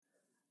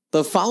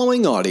The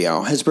following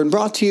audio has been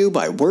brought to you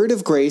by Word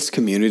of Grace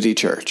Community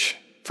Church.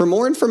 For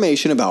more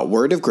information about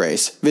Word of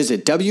Grace,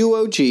 visit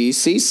WOGCC.com.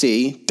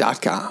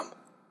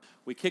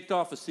 We kicked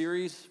off a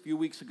series a few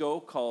weeks ago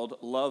called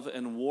Love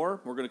and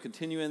War. We're going to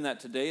continue in that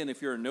today, and if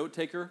you're a note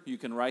taker, you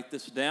can write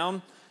this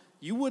down.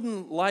 You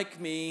wouldn't like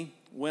me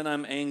when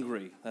I'm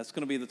angry. That's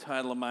going to be the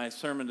title of my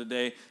sermon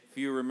today. If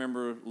you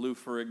remember Lou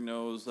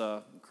Ferrigno's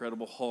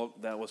Incredible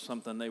Hulk, that was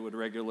something they would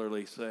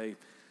regularly say.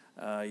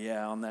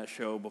 On that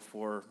show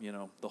before,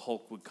 the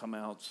Hulk would come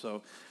out.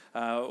 So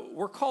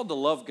we're called to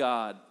love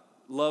God,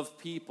 love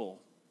people,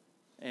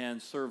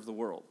 and serve the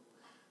world.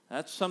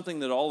 That's something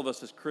that all of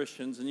us as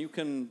Christians, and you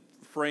can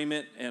frame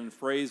it and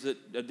phrase it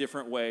a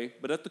different way,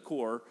 but at the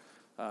core,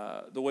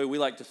 the way we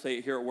like to say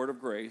it here at Word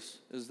of Grace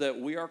is that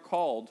we are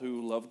called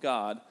to love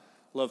God,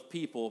 love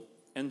people,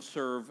 and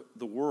serve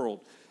the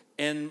world.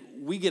 And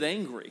we get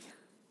angry.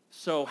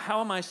 So how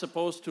am I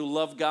supposed to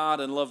love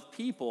God and love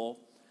people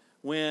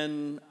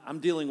when I'm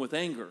dealing with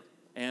anger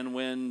and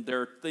when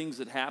there are things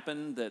that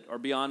happen that are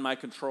beyond my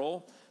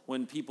control,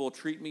 when people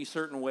treat me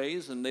certain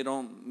ways and they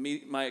don't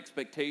meet my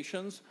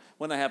expectations,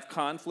 when I have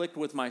conflict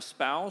with my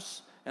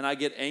spouse and I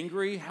get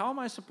angry? How am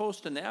I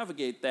supposed to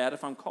navigate that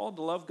if I'm called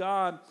to love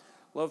God,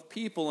 love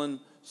people,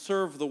 and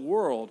serve the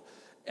world?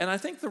 And I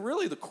think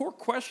the core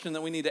question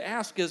that we need to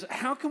ask is,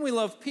 how can we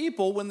love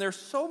people when there's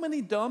so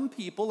many dumb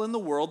people in the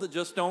world that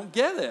just don't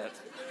get it?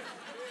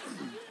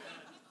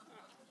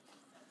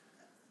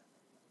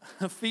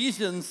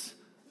 Ephesians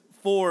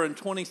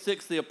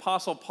 4:26, the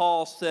Apostle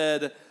Paul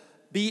said,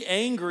 "Be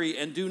angry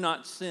and do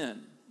not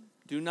sin.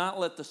 Do not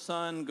let the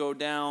sun go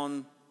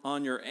down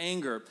on your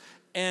anger."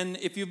 And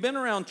if you've been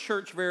around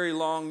church very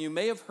long, you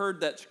may have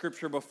heard that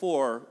scripture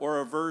before, or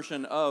a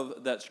version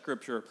of that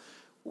scripture,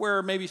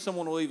 where maybe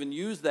someone will even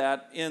use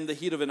that in the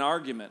heat of an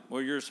argument,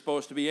 where you're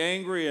supposed to be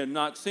angry and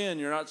not sin.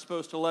 You're not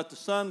supposed to let the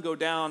sun go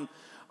down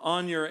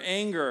on your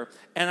anger.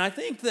 And I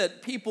think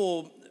that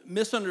people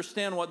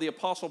misunderstand what the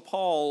Apostle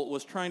Paul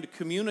was trying to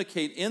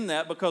communicate in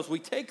that, because we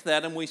take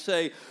that and we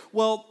say,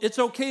 well, it's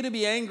okay to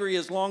be angry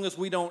as long as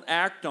we don't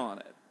act on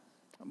it.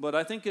 But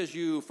I think as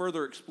you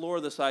further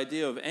explore this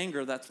idea of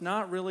anger, that's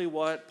not really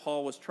what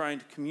Paul was trying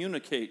to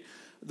communicate.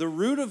 The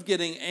root of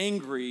getting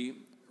angry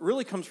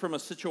really comes from a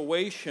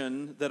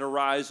situation that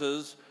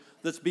arises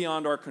that's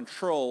beyond our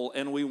control,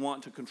 and we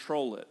want to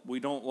control it. We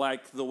don't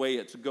like the way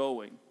it's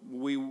going.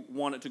 We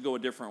want it to go a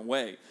different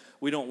way.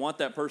 We don't want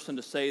that person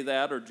to say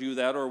that or do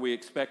that, or we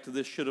expect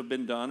this should have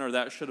been done or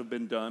that should have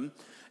been done.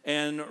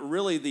 And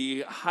really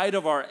the height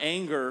of our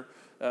anger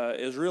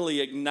is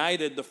really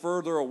ignited the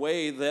further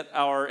away that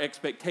our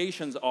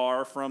expectations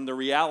are from the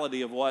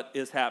reality of what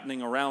is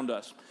happening around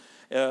us.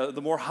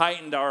 The more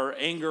heightened our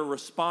anger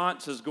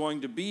response is going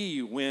to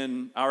be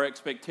when our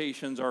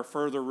expectations are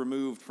further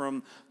removed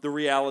from the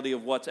reality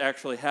of what's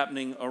actually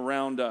happening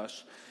around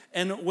us.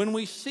 And when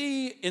we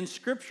see in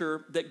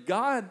Scripture that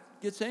God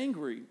gets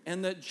angry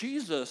and that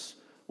Jesus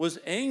was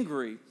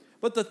angry,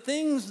 but the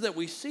things that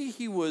we see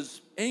he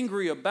was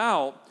angry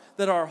about,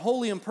 that our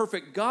holy and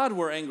perfect God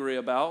were angry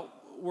about,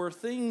 were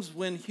things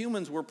when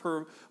humans would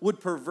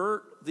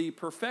pervert the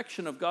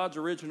perfection of God's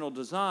original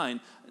design,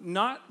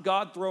 not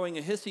God throwing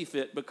a hissy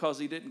fit because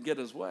he didn't get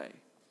his way.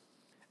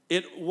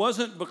 It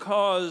wasn't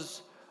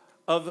because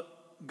of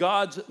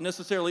God's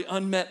necessarily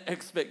unmet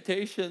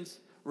expectations,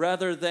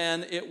 rather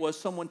than it was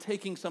someone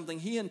taking something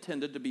he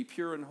intended to be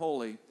pure and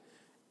holy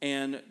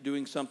and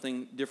doing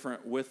something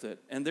different with it.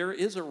 And there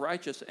is a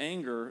righteous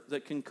anger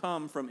that can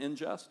come from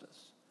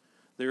injustice.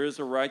 There is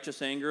a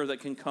righteous anger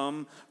that can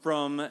come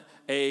from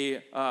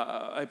a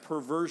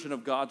perversion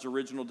of God's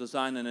original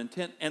design and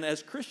intent. And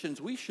as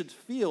Christians, we should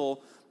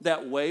feel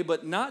that way,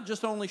 but not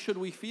just only should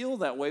we feel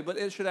that way, but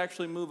it should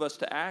actually move us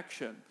to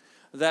action.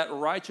 That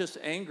righteous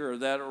anger,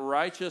 that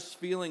righteous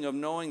feeling of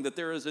knowing that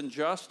there is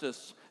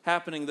injustice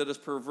happening that is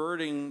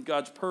perverting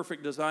God's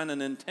perfect design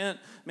and intent,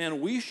 man,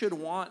 we should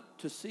want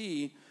to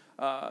see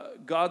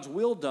God's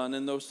will done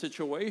in those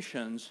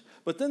situations.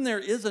 But then there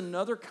is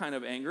another kind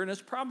of anger, and it's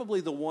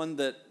probably the one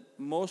that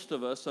most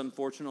of us,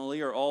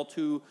 unfortunately, are all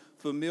too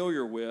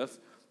familiar with.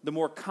 The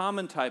more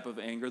common type of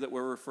anger that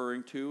we're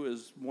referring to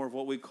is more of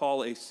what we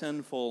call a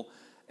sinful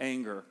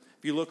anger.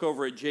 If you look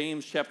over at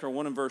James chapter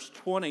 1 and verse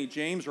 20,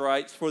 James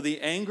writes, "For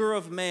the anger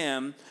of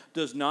man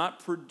does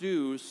not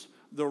produce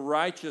the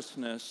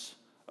righteousness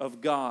of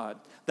God."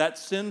 That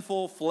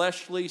sinful,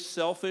 fleshly,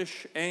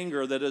 selfish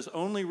anger that is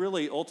only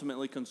really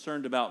ultimately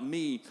concerned about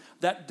me,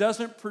 that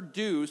doesn't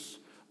produce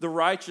the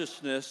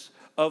righteousness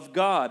of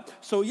God.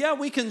 So yeah,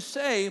 we can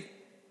say,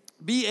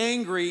 be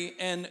angry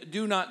and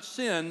do not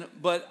sin,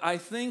 but I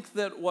think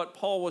that what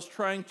Paul was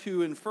trying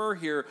to infer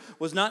here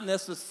was not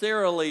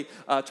necessarily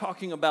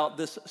talking about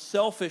this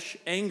selfish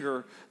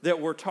anger that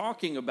we're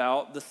talking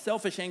about, the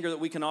selfish anger that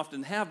we can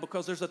often have,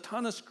 because there's a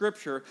ton of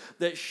scripture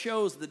that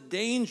shows the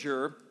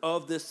danger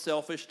of this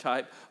selfish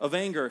type of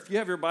anger. If you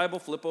have your Bible,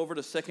 flip over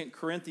to 2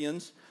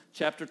 Corinthians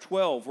chapter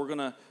 12. We're going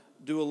to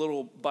do a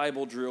little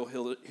Bible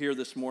drill here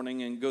this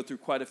morning and go through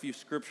quite a few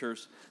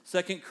scriptures.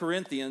 2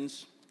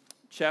 Corinthians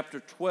chapter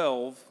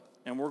 12,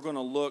 and we're going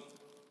to look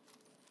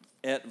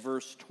at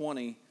verse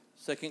 20,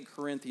 2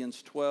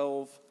 Corinthians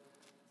 12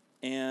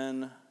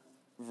 and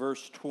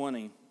verse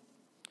 20.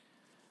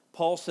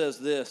 Paul says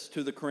this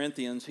to the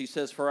Corinthians. He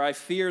says, "For I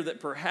fear that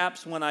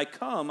perhaps when I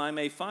come I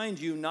may find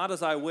you not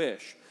as I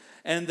wish,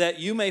 and that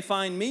you may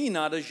find me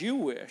not as you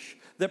wish,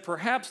 that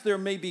perhaps there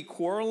may be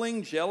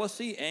quarreling,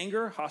 jealousy,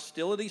 anger,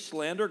 hostility,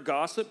 slander,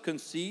 gossip,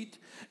 conceit,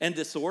 and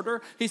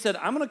disorder." He said,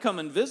 I'm going to come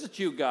and visit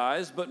you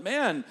guys, but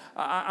man,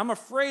 I'm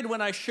afraid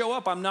when I show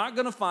up, I'm not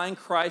going to find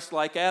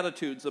Christ-like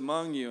attitudes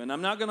among you, and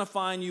I'm not going to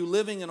find you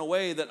living in a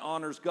way that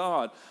honors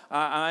God.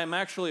 I'm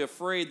actually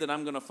afraid that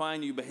I'm going to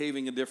find you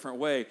behaving a different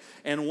way.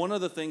 And one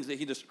of the things that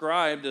he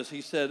described is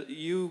he said,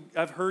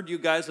 I've heard you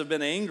guys have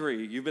been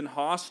angry, you've been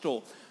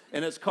hostile,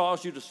 and it's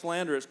caused you to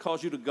slander, it's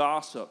caused you to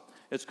gossip.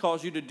 It's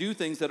caused you to do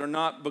things that are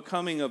not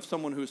becoming of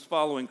someone who's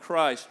following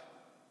Christ.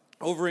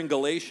 Over in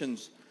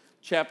Galatians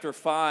chapter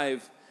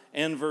 5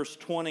 and verse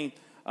 20,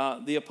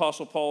 the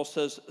Apostle Paul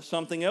says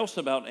something else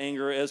about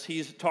anger as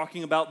he's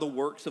talking about the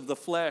works of the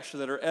flesh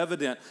that are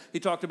evident. He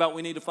talked about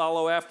we need to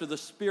follow after the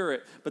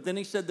Spirit, but then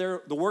he said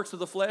the works of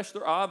the flesh,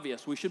 they're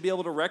obvious. We should be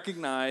able to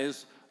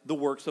recognize the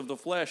works of the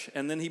flesh.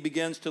 And then he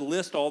begins to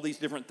list all these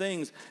different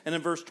things. And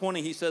in verse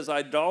 20, he says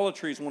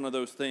idolatry is one of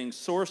those things.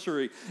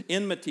 Sorcery,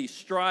 enmity,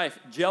 strife,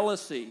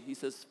 jealousy. He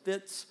says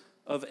fits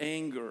of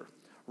anger,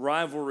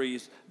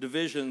 rivalries,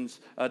 divisions,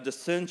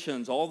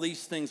 dissensions. All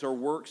these things are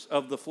works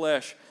of the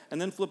flesh.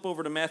 And then flip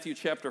over to Matthew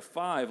chapter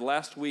 5.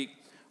 Last week,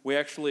 we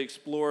actually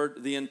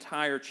explored the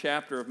entire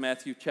chapter of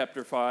Matthew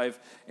chapter 5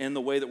 and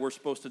the way that we're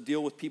supposed to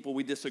deal with people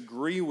we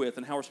disagree with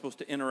and how we're supposed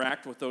to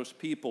interact with those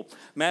people.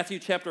 Matthew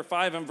chapter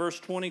 5 and verse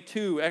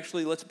 22,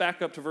 actually let's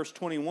back up to verse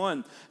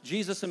 21.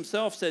 Jesus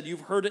himself said,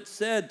 "You've heard it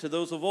said to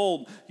those of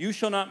old, you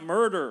shall not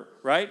murder,"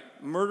 right?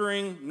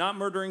 Not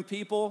murdering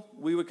people,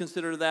 we would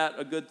consider that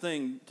a good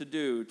thing to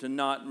do, to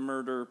not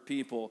murder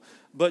people.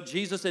 But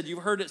Jesus said,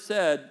 "You've heard it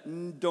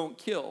said, don't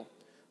kill."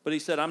 But he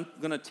said, I'm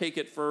going to take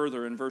it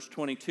further in verse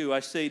 22.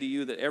 "I say to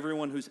you that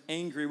everyone who's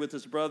angry with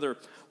his brother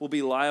will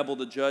be liable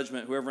to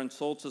judgment. Whoever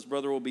insults his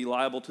brother will be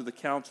liable to the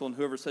council, and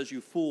whoever says you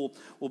fool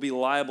will be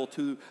liable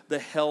to the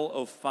hell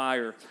of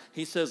fire."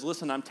 He says,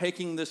 listen, I'm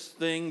taking this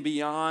thing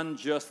beyond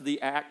just the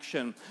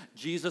action.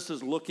 Jesus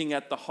is looking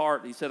at the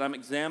heart. He said, I'm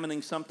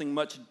examining something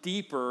much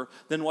deeper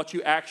than what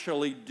you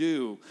actually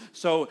do.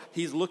 So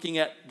he's looking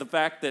at the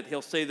fact that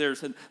he'll say there's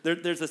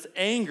this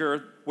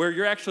anger where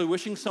you're actually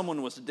wishing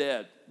someone was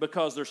dead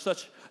because there's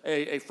such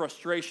a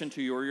frustration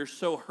to you, or you're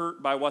so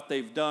hurt by what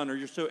they've done, or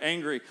you're so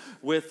angry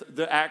with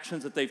the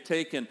actions that they've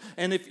taken.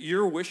 And if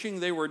you're wishing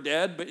they were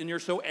dead, and you're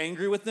so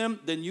angry with them,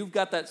 then you've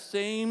got that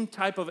same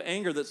type of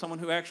anger that someone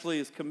who actually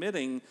is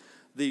committing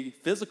the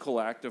physical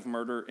act of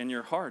murder in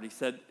your heart. He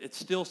said, it's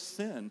still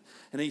sin.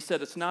 And he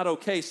said, it's not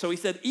okay. So he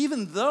said,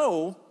 even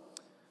though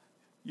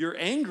you're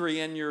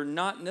angry and you're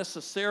not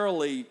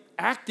necessarily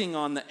acting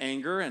on the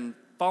anger and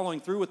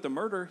following through with the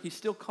murder, he's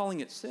still calling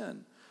it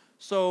sin.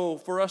 So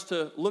for us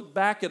to look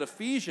back at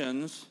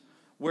Ephesians,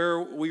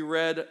 where we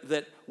read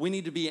that we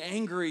need to be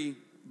angry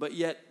but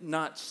yet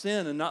not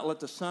sin and not let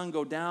the sun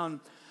go down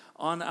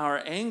on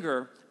our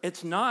anger,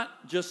 it's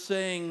not just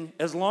saying,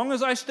 as long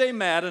as I stay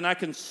mad and I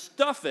can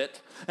stuff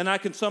it and I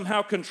can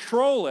somehow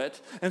control it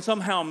and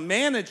somehow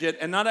manage it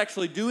and not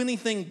actually do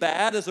anything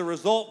bad as a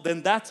result,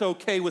 then that's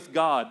okay with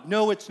God.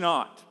 No, it's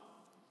not.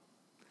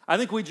 I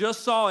think we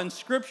just saw in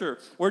Scripture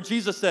where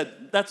Jesus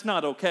said, that's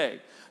not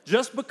okay.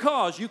 Just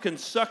because you can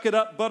suck it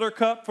up,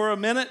 buttercup, for a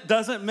minute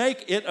doesn't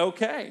make it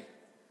okay.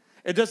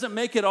 It doesn't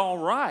make it all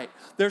right.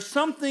 There's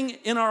something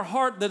in our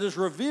heart that is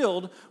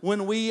revealed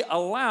when we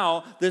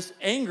allow this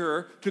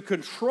anger to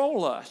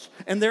control us.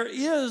 And there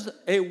is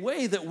a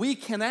way that we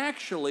can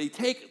actually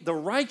take the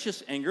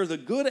righteous anger, the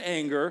good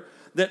anger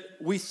that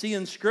we see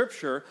in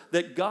Scripture,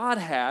 that God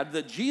had,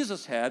 that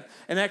Jesus had,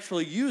 and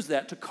actually use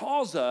that to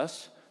cause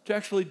us to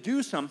actually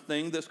do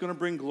something that's going to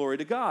bring glory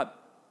to God.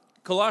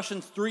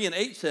 Colossians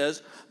 3:8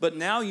 says, "But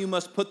now you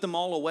must put them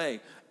all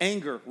away.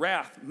 Anger,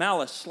 wrath,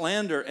 malice,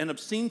 slander, and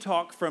obscene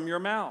talk from your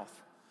mouth."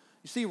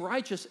 You see,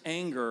 righteous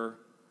anger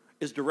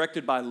is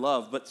directed by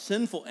love, but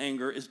sinful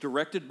anger is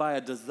directed by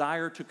a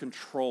desire to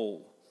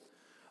control.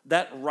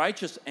 That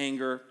righteous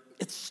anger,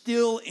 it's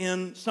still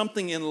in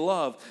something in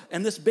love.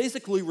 And this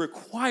basically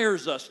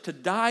requires us to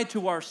die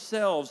to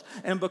ourselves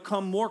and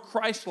become more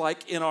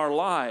Christ-like in our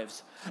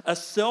lives. A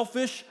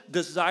selfish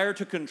desire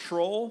to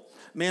control,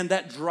 man,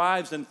 that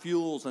drives and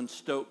fuels and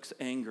stokes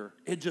anger.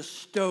 It just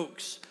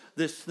stokes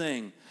this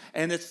thing.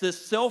 And it's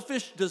this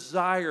selfish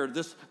desire,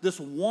 this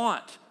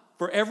want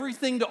for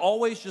everything to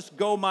always just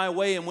go my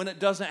way. And when it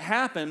doesn't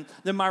happen,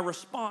 then my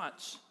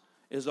response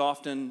is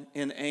often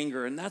in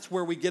anger. And that's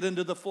where we get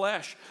into the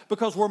flesh,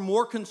 because we're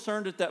more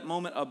concerned at that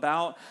moment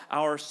about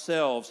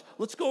ourselves.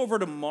 Let's go over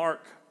to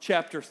Mark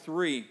chapter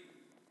 3.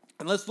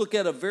 And let's look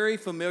at a very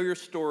familiar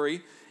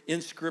story in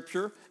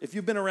Scripture. If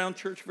you've been around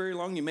church very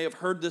long, you may have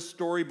heard this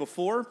story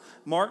before.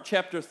 Mark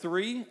chapter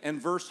 3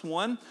 and verse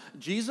 1.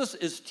 Jesus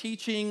is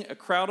teaching a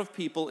crowd of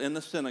people in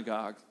the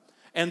synagogue.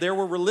 And there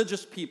were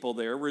religious people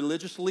there,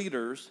 religious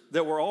leaders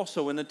that were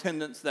also in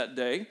attendance that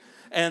day.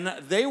 And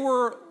they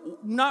were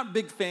not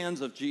big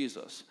fans of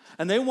Jesus.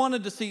 And they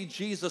wanted to see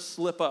Jesus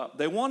slip up.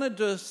 They wanted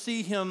to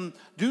see him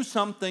do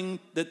something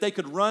that they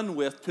could run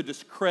with to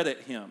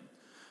discredit him.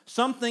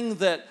 Something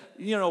that,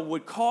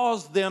 would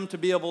cause them to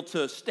be able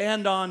to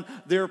stand on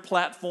their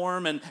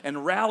platform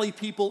and rally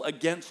people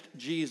against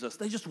Jesus.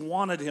 They just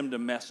wanted him to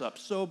mess up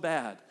so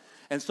bad.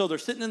 And so they're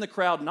sitting in the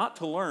crowd not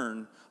to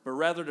learn, but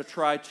rather to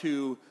try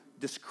to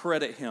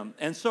discredit him.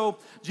 And so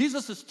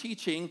Jesus is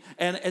teaching,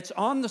 and it's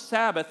on the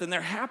Sabbath, and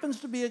there happens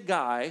to be a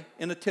guy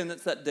in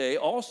attendance that day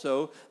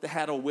also that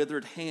had a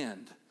withered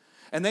hand.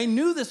 And they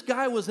knew this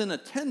guy was in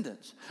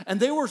attendance. And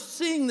they were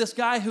seeing this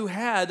guy who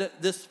had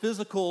this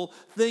physical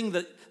thing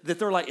that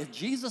they're like, if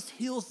Jesus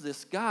heals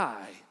this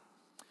guy,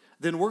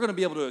 then we're going to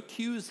be able to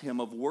accuse him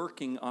of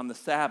working on the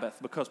Sabbath,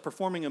 because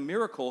performing a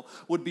miracle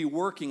would be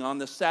working on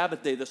the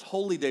Sabbath day, this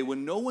holy day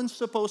when no one's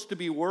supposed to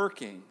be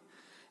working.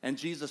 And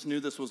Jesus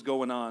knew this was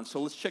going on.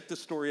 So let's check this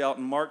story out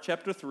in Mark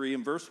chapter 3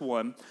 and verse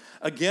 1.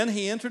 Again,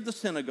 he entered the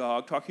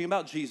synagogue, talking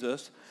about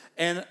Jesus,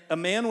 and a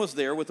man was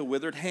there with a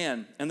withered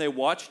hand. And they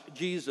watched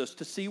Jesus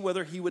to see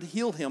whether he would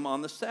heal him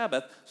on the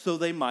Sabbath, so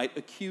they might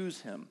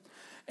accuse him.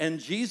 And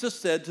Jesus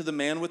said to the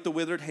man with the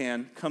withered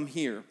hand, "Come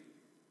here."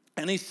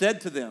 And he said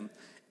to them,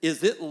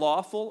 "Is it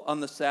lawful on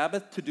the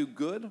Sabbath to do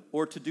good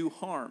or to do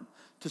harm,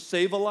 to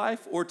save a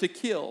life or to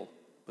kill?"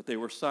 But they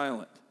were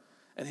silent.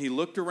 And he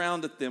looked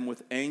around at them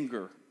with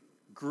anger,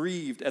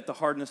 grieved at the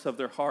hardness of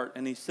their heart.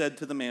 And he said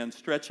to the man,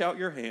 "Stretch out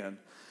your hand."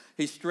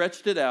 He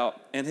stretched it out,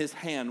 and his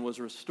hand was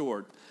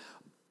restored.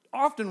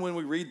 Often when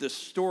we read this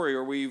story,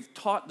 or we've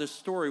taught this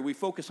story, we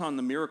focus on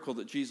the miracle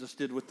that Jesus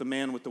did with the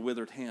man with the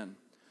withered hand.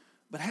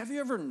 But have you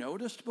ever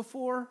noticed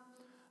before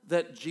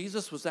that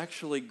Jesus was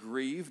actually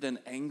grieved and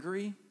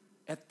angry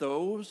at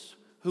those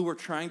who were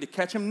trying to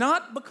catch him?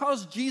 Not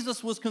because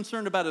Jesus was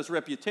concerned about his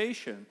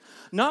reputation,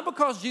 not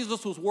because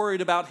Jesus was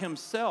worried about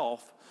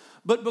himself,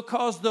 but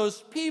because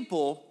those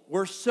people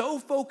were so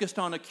focused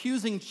on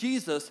accusing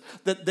Jesus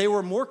that they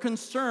were more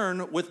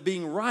concerned with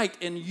being right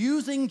and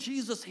using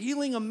Jesus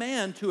healing a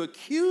man to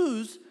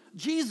accuse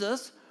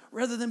Jesus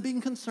rather than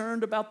being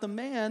concerned about the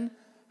man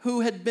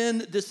who had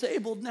been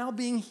disabled now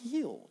being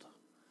healed.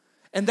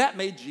 And that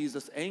made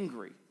Jesus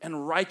angry,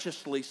 and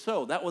righteously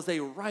so. That was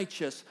a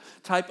righteous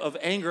type of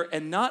anger.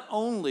 And not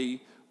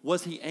only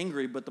was he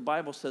angry, but the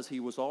Bible says he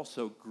was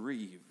also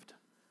grieved.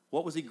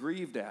 What was he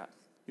grieved at?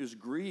 He was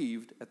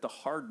grieved at the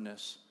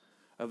hardness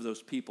of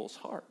those people's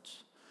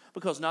hearts.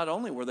 Because not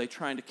only were they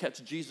trying to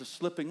catch Jesus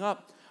slipping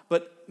up,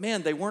 but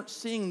man, they weren't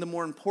seeing the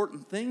more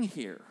important thing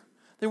here.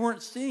 They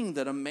weren't seeing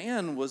that a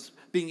man was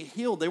being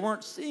healed. They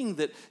weren't seeing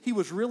that he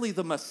was really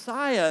the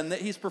Messiah and that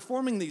he's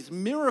performing these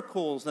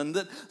miracles and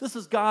that this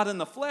is God in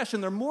the flesh.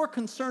 And they're more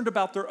concerned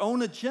about their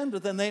own agenda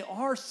than they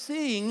are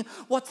seeing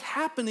what's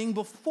happening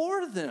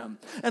before them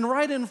and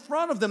right in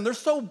front of them. They're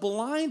so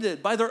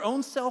blinded by their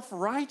own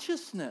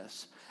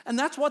self-righteousness. And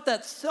that's what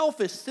that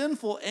selfish,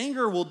 sinful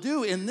anger will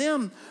do in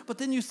them. But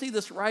then you see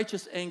this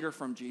righteous anger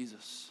from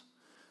Jesus.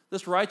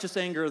 This righteous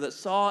anger that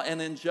saw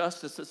an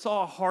injustice, that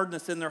saw a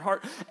hardness in their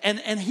heart. And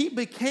he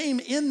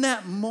became, in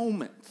that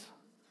moment,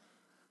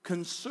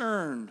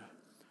 concerned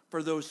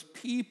for those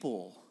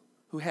people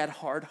who had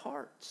hard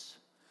hearts.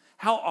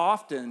 How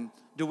often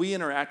do we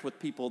interact with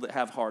people that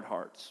have hard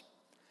hearts?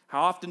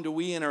 How often do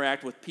we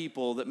interact with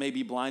people that may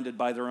be blinded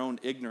by their own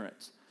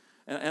ignorance?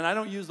 And I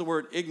don't use the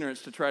word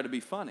ignorance to try to be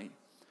funny.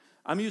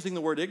 I'm using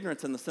the word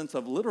ignorance in the sense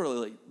of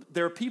literally,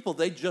 there are people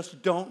they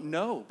just don't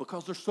know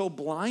because they're so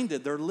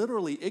blinded. They're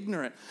literally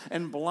ignorant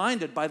and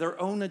blinded by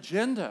their own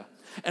agenda.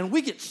 And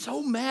we get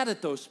so mad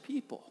at those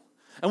people.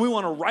 And we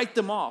want to write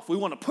them off. We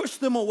want to push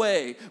them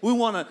away. We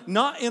want to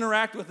not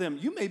interact with them.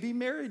 You may be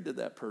married to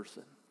that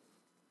person.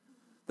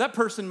 That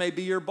person may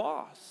be your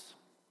boss.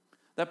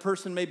 That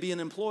person may be an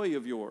employee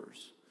of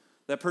yours.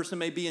 That person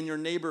may be in your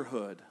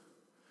neighborhood.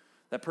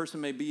 That person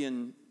may be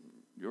in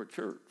your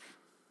church.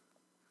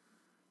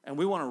 And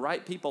we want to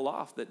write people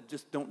off that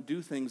just don't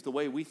do things the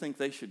way we think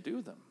they should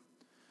do them.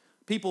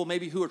 People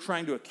maybe who are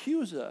trying to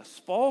accuse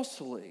us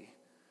falsely.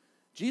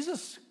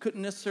 Jesus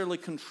couldn't necessarily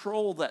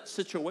control that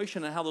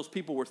situation and how those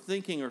people were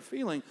thinking or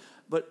feeling,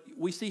 but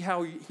we see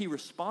how he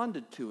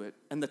responded to it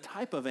and the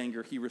type of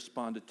anger he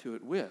responded to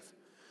it with.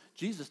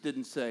 Jesus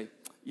didn't say,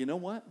 "You know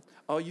what?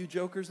 All you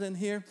jokers in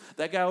here,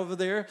 that guy over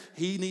there,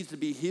 he needs to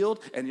be healed,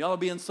 and y'all are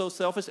being so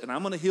selfish, and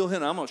I'm going to heal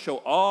him, and I'm going to show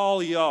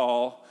all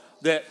y'all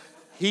that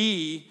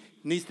he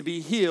needs to be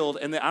healed,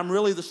 and that I'm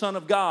really the Son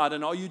of God,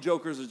 and all you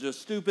jokers are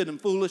just stupid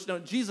and foolish." No,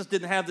 Jesus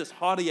didn't have this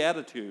haughty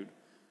attitude,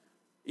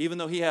 even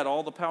though he had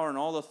all the power and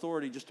all the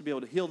authority just to be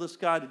able to heal this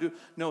guy.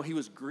 No, he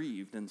was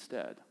grieved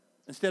instead.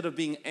 Instead of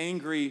being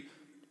angry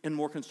and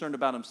more concerned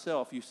about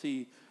himself, you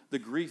see the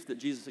grief that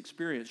Jesus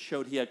experienced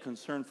showed he had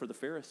concern for the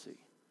Pharisee.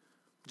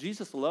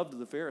 Jesus loved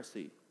the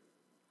Pharisee.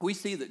 We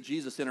see that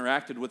Jesus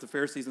interacted with the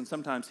Pharisees, and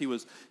sometimes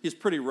he's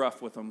pretty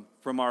rough with them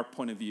from our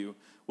point of view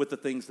with the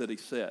things that he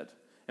said.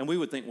 And we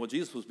would think, well,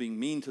 Jesus was being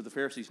mean to the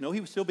Pharisees. No,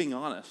 he was still being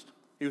honest.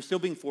 He was still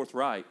being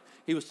forthright.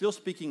 He was still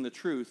speaking the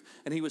truth,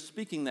 and he was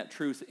speaking that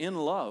truth in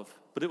love,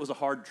 but it was a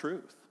hard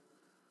truth.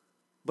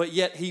 But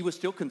yet he was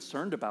still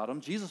concerned about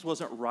them. Jesus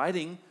wasn't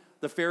writing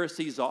the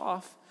Pharisees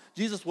off.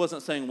 Jesus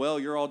wasn't saying, well,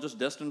 you're all just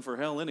destined for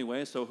hell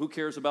anyway, so who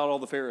cares about all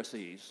the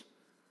Pharisees?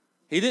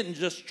 He didn't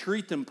just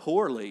treat them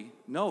poorly.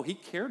 No, he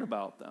cared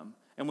about them.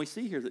 And we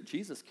see here that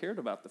Jesus cared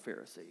about the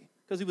Pharisee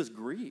because he was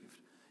grieved.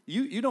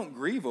 You don't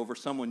grieve over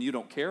someone you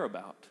don't care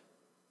about.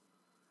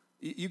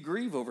 You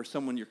grieve over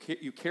someone you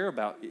care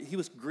about. He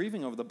was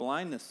grieving over the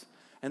blindness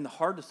and the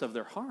hardness of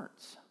their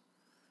hearts.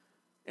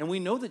 And we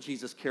know that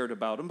Jesus cared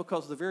about them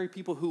because the very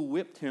people who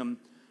whipped him,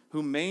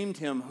 who maimed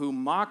him, who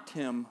mocked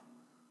him,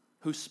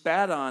 who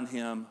spat on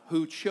him,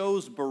 who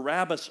chose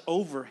Barabbas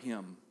over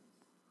him.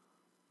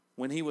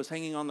 When he was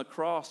hanging on the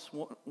cross,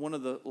 one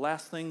of the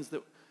last things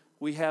that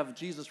we have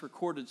Jesus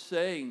recorded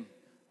saying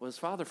was,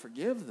 Father,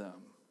 forgive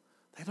them.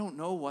 They don't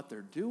know what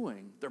they're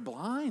doing. They're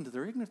blind.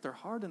 They're ignorant. They're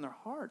hard in their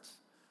hearts.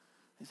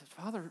 He said,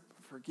 Father,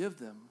 forgive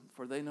them,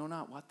 for they know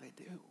not what they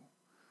do.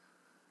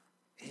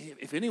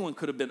 If anyone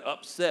could have been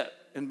upset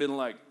and been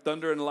like,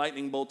 thunder and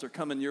lightning bolts are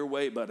coming your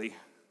way, buddy,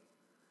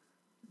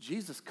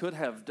 Jesus could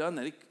have done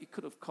that. He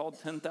could have called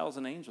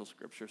 10,000 angels,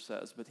 Scripture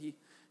says, but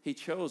he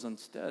chose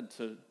instead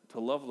to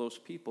love those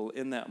people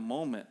in that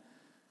moment.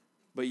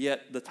 But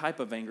yet the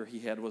type of anger he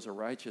had was a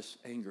righteous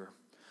anger.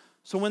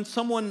 So when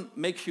someone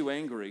makes you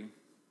angry,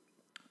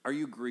 are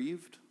you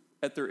grieved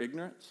at their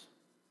ignorance?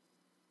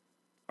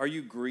 Are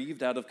you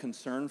grieved out of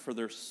concern for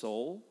their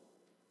soul?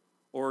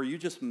 Or are you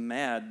just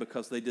mad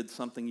because they did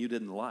something you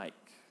didn't like?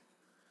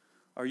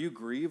 Are you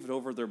grieved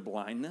over their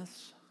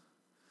blindness?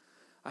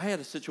 I had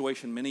a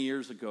situation many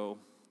years ago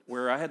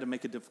where I had to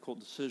make a difficult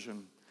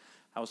decision.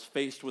 I was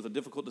faced with a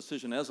difficult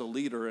decision as a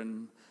leader,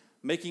 and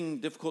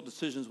making difficult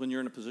decisions when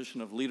you're in a position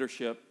of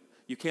leadership,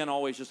 you can't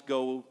always just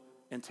go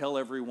and tell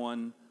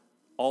everyone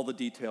all the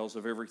details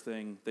of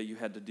everything that you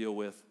had to deal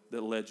with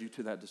that led you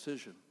to that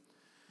decision.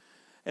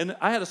 And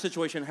I had a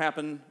situation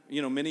happen,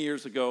 many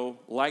years ago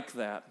like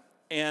that.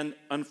 And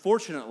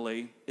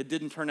unfortunately, it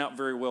didn't turn out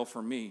very well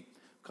for me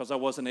because I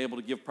wasn't able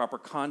to give proper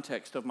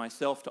context of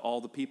myself to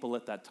all the people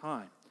at that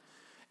time.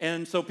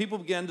 And so people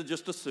began to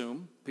just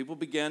assume, people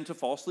began to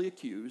falsely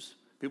accuse,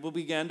 people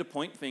began to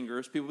point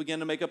fingers, people began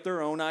to make up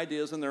their own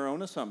ideas and their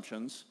own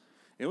assumptions.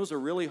 It was a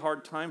really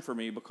hard time for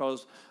me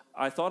because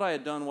I thought I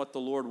had done what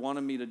the Lord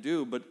wanted me to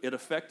do, but it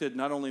affected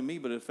not only me,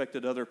 but it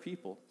affected other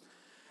people.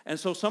 And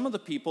so some of the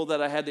people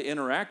that I had to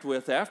interact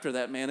with after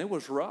that, man, it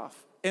was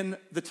rough. And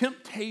the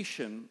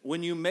temptation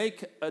when you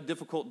make a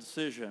difficult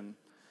decision,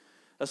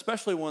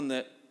 especially one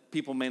that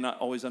people may not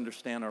always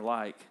understand or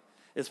like,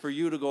 is for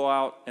you to go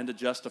out and to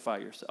justify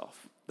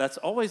yourself. That's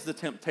always the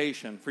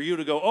temptation, for you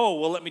to go, oh,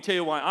 well, let me tell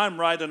you why I'm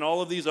right and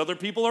all of these other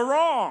people are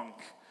wrong.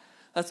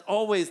 That's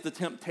always the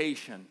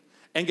temptation.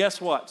 And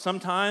guess what?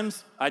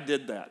 Sometimes I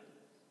did that.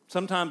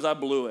 Sometimes I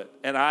blew it,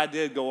 and I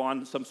did go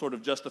on some sort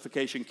of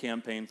justification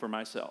campaign for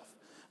myself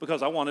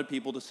because I wanted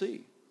people to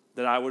see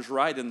that I was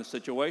right in the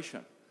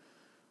situation.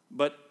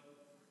 But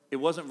it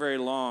wasn't very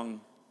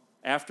long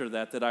after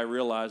that I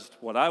realized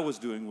what I was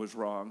doing was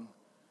wrong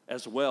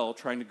as well,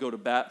 trying to go to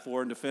bat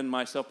for and defend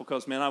myself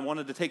because, man, I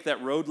wanted to take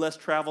that road less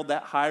traveled,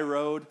 that high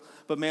road.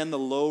 But, man, the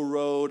low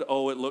road,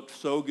 oh, it looked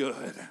so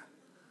good.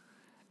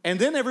 And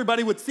then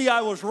everybody would see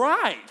I was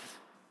right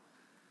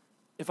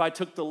if I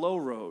took the low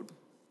road.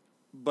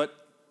 But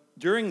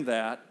during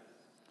that,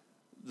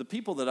 the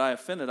people that I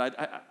offended,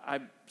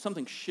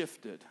 something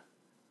shifted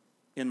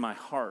in my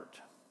heart.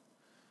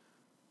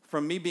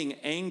 From me being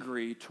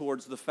angry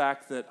towards the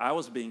fact that I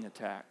was being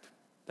attacked,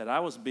 that I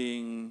was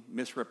being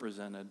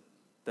misrepresented,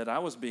 that I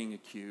was being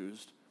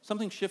accused,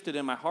 something shifted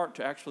in my heart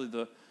to actually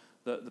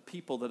the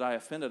people that I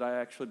offended. I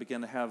actually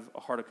began to have a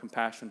heart of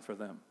compassion for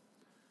them.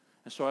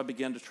 And so I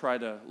began to try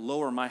to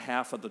lower my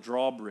half of the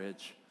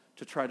drawbridge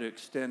to try to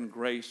extend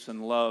grace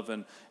and love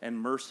and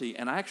mercy.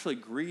 And I actually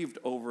grieved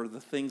over the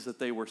things that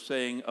they were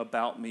saying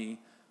about me,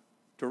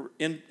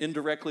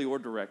 indirectly or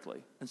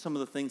directly, and some of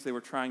the things they were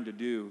trying to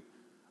do.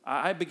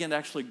 I began to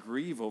actually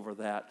grieve over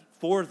that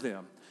for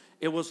them.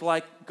 It was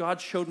like God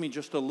showed me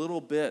just a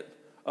little bit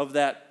of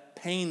that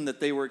pain that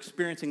they were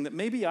experiencing that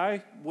maybe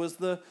I was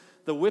the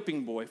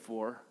whipping boy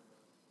for.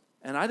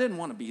 And I didn't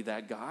want to be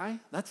that guy.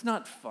 That's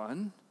not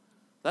fun.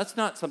 That's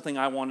not something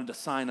I wanted to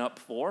sign up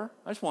for.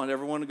 I just wanted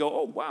everyone to go,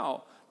 oh,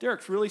 wow,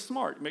 Derek's really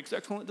smart. He makes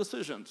excellent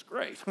decisions.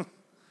 Great.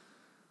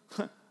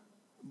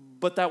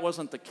 But that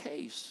wasn't the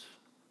case.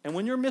 And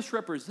when you're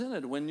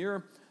misrepresented, when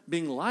you're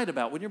being lied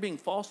about, when you're being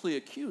falsely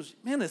accused,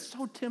 man, it's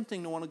so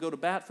tempting to want to go to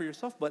bat for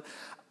yourself. But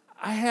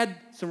I had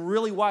some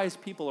really wise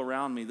people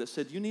around me that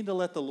said, you need to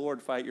let the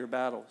Lord fight your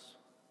battles.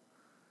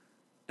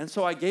 And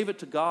so I gave it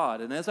to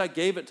God. And as I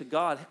gave it to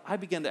God, I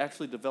began to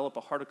actually develop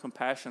a heart of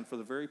compassion for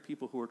the very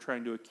people who were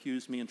trying to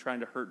accuse me and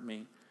trying to hurt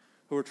me,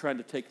 who were trying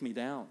to take me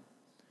down.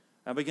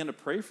 I began to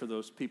pray for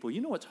those people.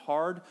 You know it's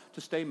hard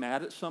to stay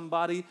mad at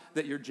somebody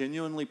that you're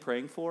genuinely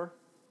praying for?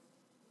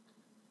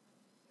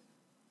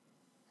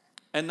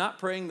 And not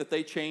praying that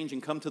they change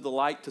and come to the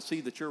light to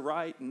see that you're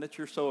right and that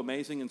you're so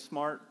amazing and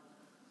smart,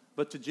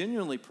 but to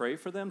genuinely pray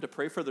for them, to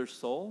pray for their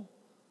soul,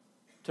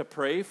 to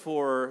pray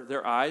for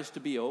their eyes to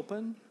be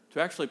open,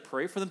 to actually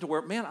pray for them to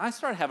where, man, I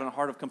started having a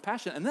heart of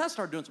compassion, and then I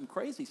started doing some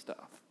crazy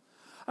stuff.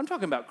 I'm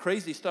talking about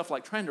crazy stuff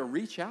like trying to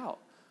reach out,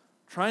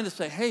 trying to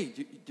say, hey,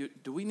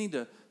 do we need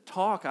to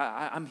talk?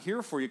 I'm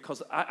here for you,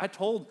 because I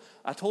told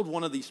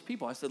one of these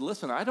people, I said,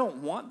 listen, I don't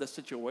want the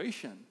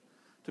situation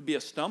to be a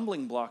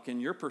stumbling block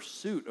in your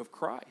pursuit of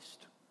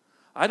Christ.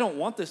 I don't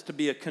want this to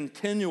be a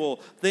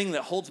continual thing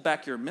that holds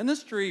back your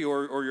ministry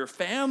or your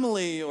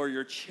family or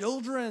your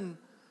children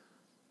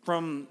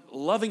from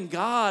loving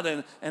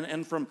God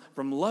and from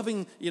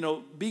loving,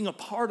 being a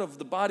part of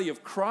the body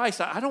of Christ.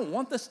 I don't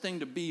want this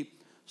thing to be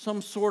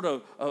some sort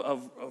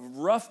of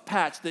rough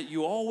patch that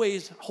you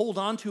always hold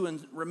on to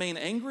and remain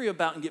angry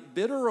about and get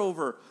bitter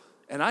over.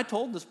 And I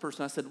told this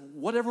person, I said,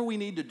 whatever we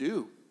need to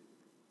do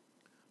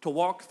to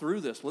walk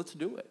through this, let's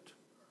do it.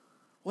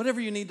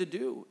 Whatever you need to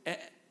do.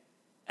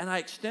 And I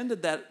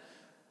extended that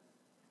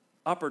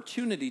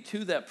opportunity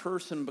to that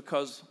person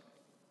because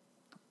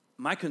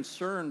my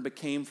concern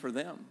became for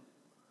them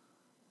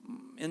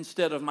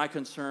instead of my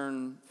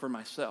concern for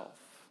myself,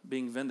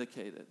 being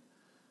vindicated,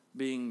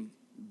 being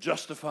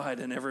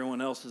justified in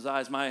everyone else's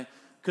eyes. My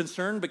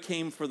concern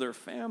became for their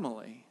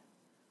family.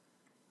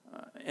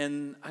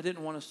 And I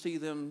didn't want to see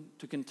them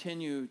to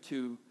continue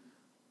to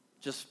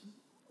just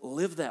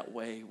live that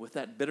way with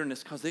that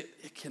bitterness, because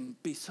it can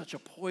be such a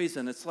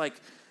poison. It's like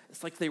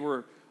they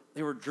were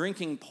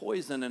drinking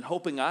poison and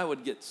hoping I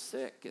would get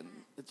sick, and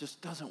it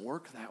just doesn't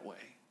work that way.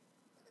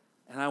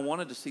 And I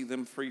wanted to see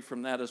them free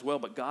from that as well,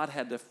 but God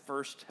had to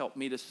first help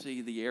me to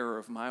see the error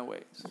of my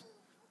ways,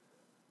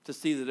 to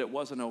see that it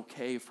wasn't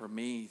okay for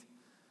me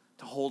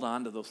to hold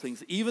on to those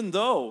things, even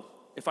though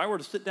if I were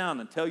to sit down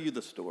and tell you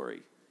the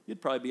story,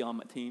 you'd probably be on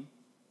my team,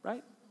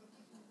 right?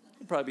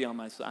 You'd probably be on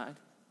my side.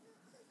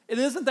 And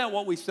isn't that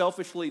what we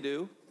selfishly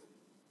do?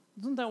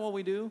 Isn't that what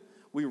we do?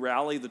 We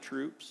rally the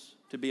troops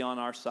to be on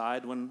our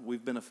side when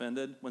we've been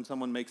offended, when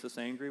someone makes us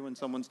angry, when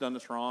someone's done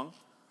us wrong.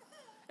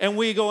 And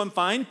we go and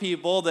find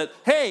people that,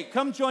 hey,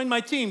 come join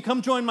my team,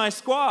 come join my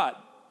squad,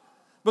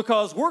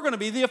 because we're going to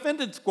be the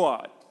offended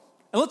squad.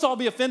 And let's all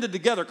be offended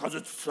together because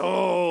it's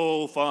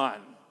so fun.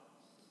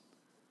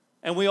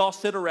 And we all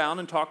sit around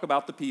and talk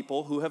about the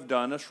people who have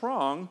done us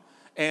wrong,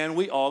 and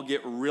we all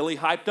get really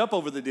hyped up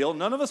over the deal.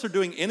 None of us are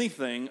doing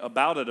anything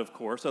about it, of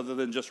course, other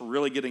than just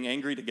really getting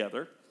angry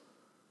together.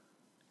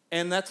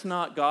 And that's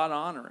not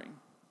God-honoring.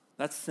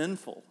 That's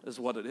sinful, is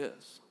what it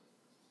is.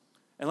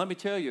 And let me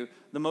tell you,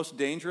 the most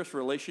dangerous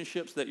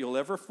relationships that you'll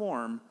ever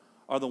form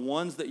are the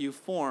ones that you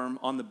form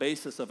on the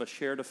basis of a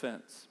shared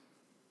offense.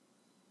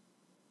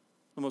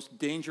 The most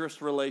dangerous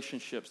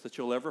relationships that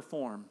you'll ever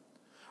form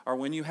are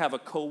when you have a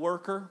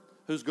coworker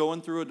who's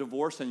going through a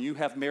divorce and you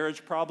have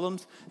marriage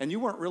problems, and you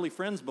weren't really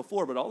friends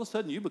before, but all of a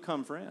sudden you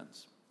become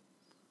friends.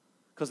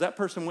 Because that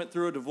person went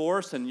through a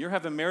divorce and you're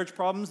having marriage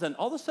problems, and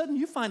all of a sudden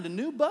you find a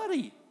new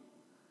buddy.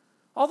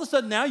 All of a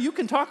sudden now you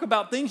can talk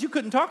about things you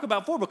couldn't talk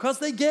about before because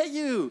they get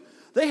you.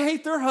 They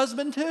hate their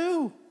husband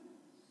too.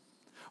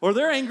 Or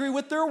they're angry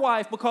with their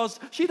wife because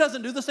she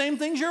doesn't do the same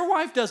things your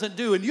wife doesn't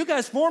do. And you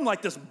guys form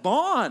like this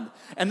bond.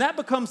 And that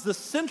becomes the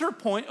center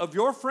point of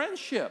your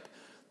friendship.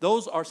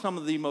 Those are some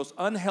of the most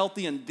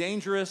unhealthy and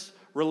dangerous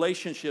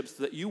relationships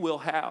that you will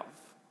have,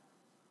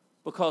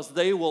 because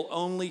they will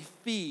only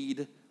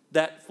feed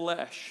that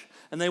flesh.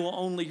 And they will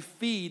only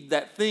feed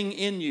that thing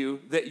in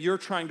you that you're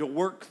trying to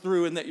work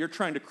through and that you're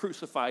trying to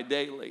crucify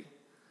daily.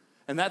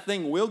 And that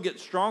thing will get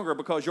stronger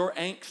because your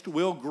angst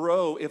will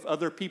grow if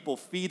other people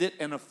feed it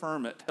and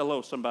affirm it.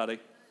 Hello, somebody.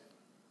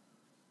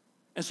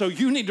 And so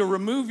you need to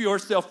remove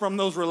yourself from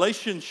those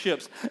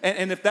relationships.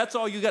 And if that's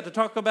all you got to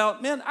talk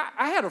about, man,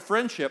 I had a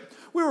friendship.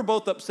 We were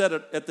both upset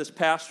at this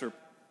pastor.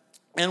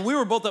 And we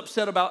were both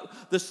upset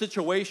about the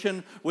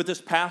situation with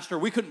this pastor.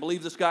 We couldn't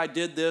believe this guy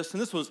did this.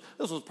 And this was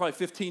probably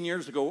 15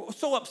 years ago.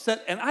 So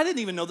upset. And I didn't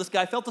even know this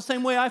guy felt the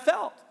same way I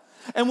felt.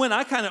 And when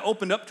I kind of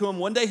opened up to him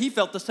one day, he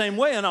felt the same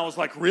way. And I was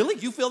like, really?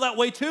 You feel that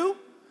way too?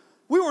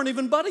 We weren't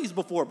even buddies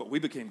before, but we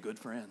became good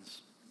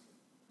friends.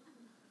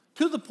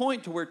 To the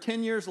point to where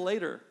 10 years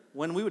later,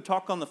 when we would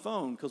talk on the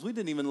phone, because we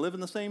didn't even live in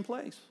the same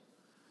place.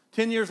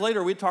 10 years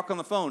later, we'd talk on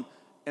the phone.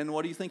 And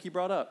what do you think he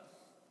brought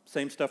up?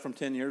 Same stuff from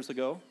 10 years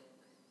ago.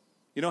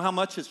 You know how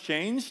much has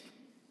changed?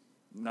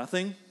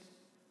 Nothing.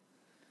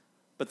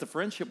 But the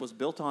friendship was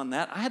built on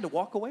that. I had to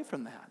walk away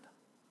from that.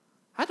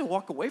 I had to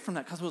walk away from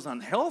that because it was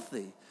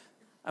unhealthy.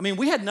 I mean,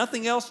 we had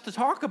nothing else to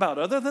talk about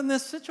other than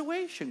this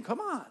situation. Come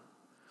on.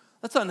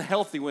 That's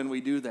unhealthy when we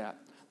do that.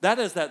 That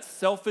is that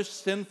selfish,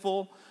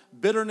 sinful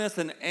bitterness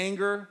and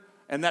anger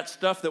and that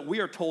stuff that we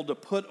are told to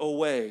put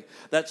away.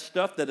 That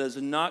stuff that is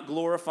not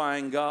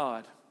glorifying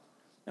God.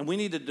 And we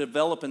need to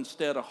develop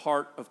instead a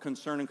heart of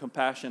concern and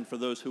compassion for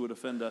those who would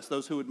offend us,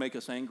 those who would make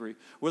us angry,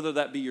 whether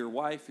that be your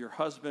wife, your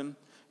husband,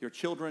 your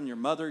children, your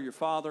mother, your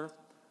father,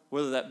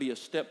 whether that be a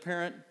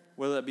step-parent,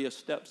 whether that be a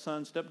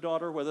stepson,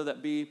 stepdaughter, whether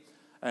that be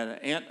an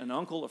aunt, an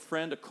uncle, a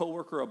friend, a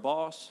coworker, a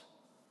boss.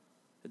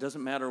 It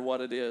doesn't matter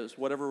what it is,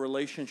 whatever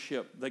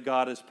relationship that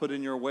God has put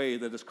in your way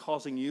that is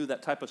causing you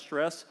that type of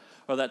stress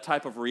or that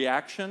type of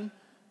reaction,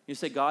 you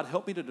say, God,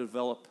 help me to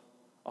develop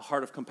a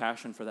heart of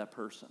compassion for that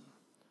person.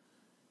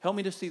 Help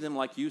me to see them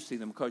like you see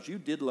them, because you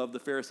did love the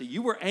Pharisee.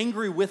 You were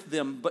angry with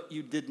them, but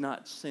you did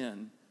not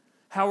sin.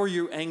 How are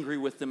you angry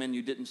with them and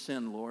you didn't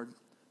sin, Lord?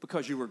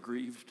 Because you were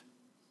grieved.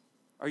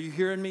 Are you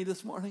hearing me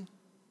this morning?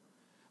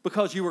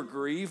 Because you were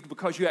grieved,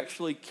 because you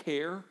actually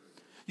care.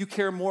 You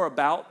care more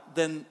about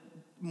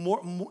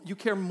you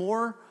care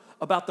more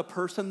about the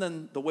person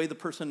than the way the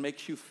person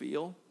makes you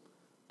feel.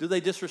 Do they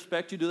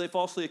disrespect you? Do they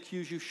falsely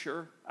accuse you?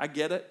 Sure, I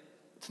get it.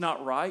 It's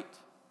not right.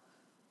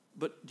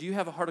 But do you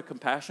have a heart of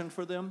compassion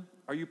for them?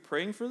 Are you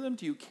praying for them?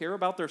 Do you care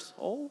about their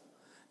soul?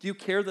 Do you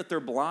care that they're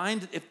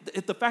blind?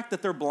 If the fact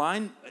that they're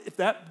blind, if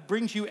that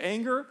brings you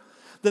anger,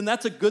 then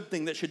that's a good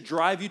thing that should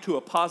drive you to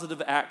a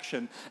positive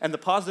action. And the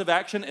positive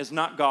action is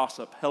not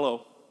gossip.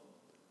 Hello.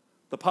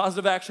 The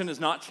positive action is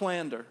not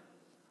slander.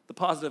 The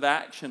positive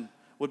action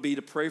would be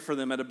to pray for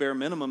them at a bare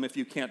minimum if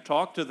you can't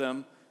talk to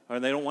them or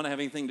they don't want to have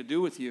anything to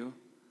do with you.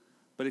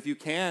 But if you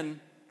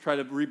can, try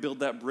to rebuild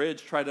that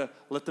bridge. Try to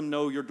let them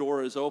know your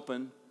door is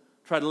open.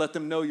 Try to let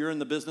them know you're in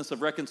the business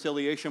of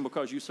reconciliation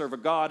because you serve a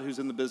God who's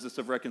in the business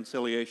of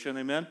reconciliation.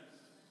 Amen?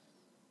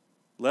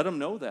 Let them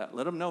know that.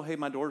 Let them know, hey,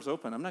 my door's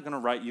open. I'm not going to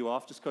write you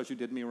off just because you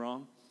did me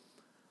wrong.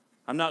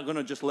 I'm not going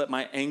to just let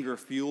my anger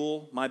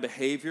fuel my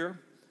behavior.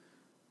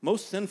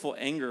 Most sinful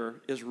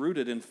anger is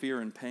rooted in fear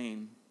and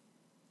pain.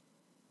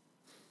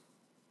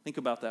 Think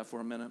about that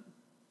for a minute.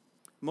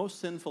 Most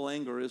sinful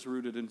anger is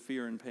rooted in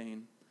fear and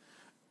pain.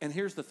 And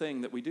here's the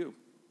thing that we do.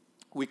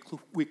 We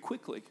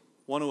quickly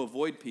want to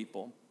avoid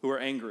people who are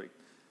angry.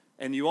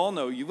 And you all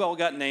know, you've all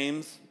got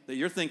names that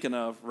you're thinking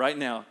of right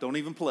now. Don't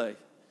even play.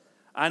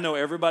 I know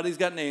everybody's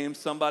got names,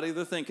 somebody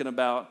they're thinking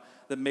about,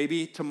 that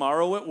maybe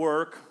tomorrow at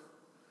work,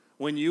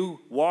 when you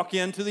walk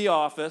into the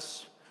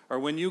office, or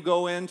when you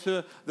go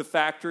into the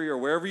factory or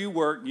wherever you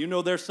work, you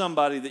know there's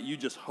somebody that you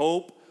just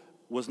hope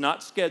was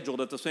not scheduled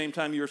at the same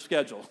time you're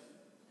scheduled.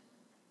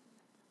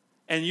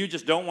 And you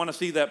just don't want to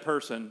see that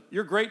person.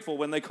 You're grateful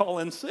when they call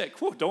in sick.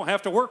 Whew, don't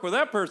have to work with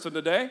that person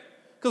today,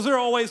 because they're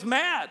always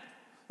mad.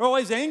 They're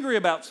always angry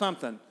about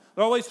something.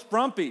 They're always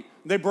frumpy.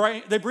 They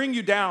bring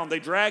you down. They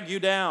drag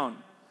you down.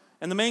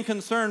 And the main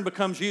concern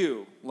becomes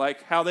you,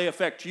 like how they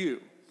affect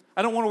you.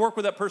 I don't want to work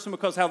with that person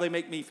because how they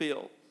make me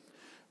feel.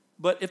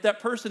 But if that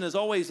person is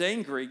always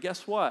angry,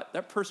 guess what?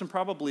 That person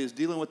probably is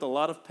dealing with a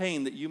lot of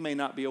pain that you may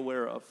not be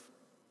aware of.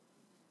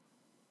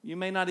 You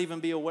may not even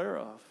be aware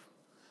of.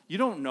 You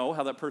don't know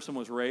how that person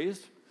was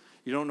raised.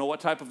 You don't know what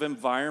type of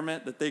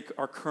environment that they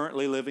are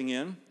currently living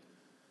in.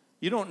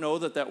 You don't know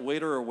that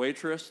waiter or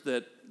waitress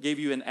that gave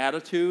you an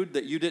attitude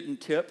that you didn't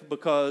tip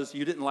because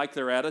you didn't like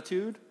their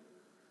attitude.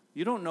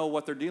 You don't know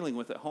what they're dealing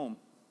with at home.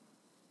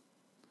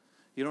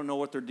 You don't know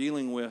what they're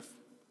dealing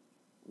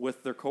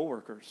with their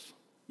coworkers.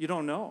 You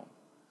don't know.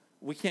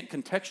 We can't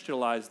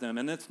contextualize them,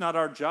 and it's not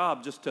our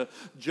job just to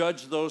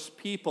judge those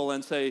people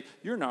and say,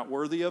 you're not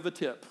worthy of a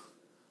tip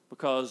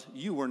because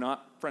you were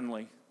not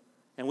friendly.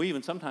 And we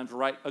even sometimes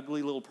write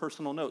ugly little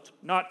personal notes.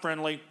 Not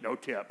friendly, no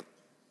tip.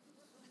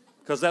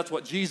 Because that's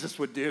what Jesus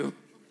would do.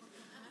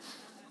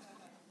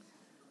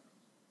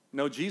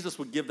 No, Jesus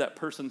would give that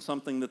person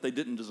something that they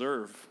didn't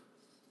deserve.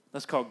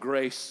 That's called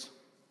grace.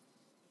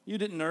 You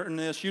didn't earn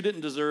this, you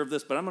didn't deserve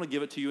this, but I'm going to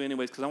give it to you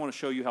anyways because I want to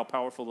show you how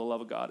powerful the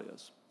love of God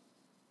is.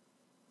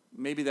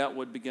 Maybe that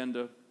would begin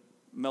to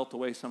melt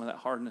away some of that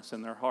hardness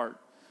in their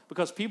heart.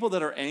 Because people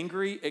that are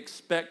angry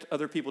expect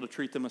other people to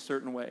treat them a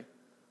certain way.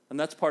 And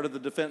that's part of the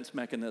defense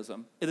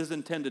mechanism. It is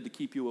intended to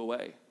keep you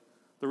away.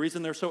 The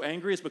reason they're so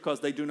angry is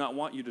because they do not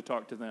want you to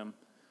talk to them.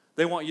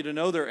 They want you to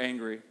know they're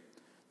angry.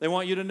 They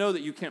want you to know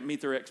that you can't meet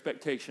their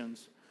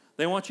expectations.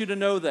 They want you to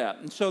know that.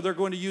 And so they're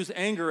going to use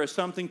anger as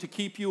something to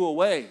keep you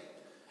away.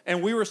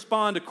 And we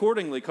respond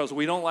accordingly because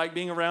we don't like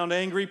being around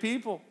angry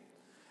people.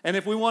 And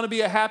if we want to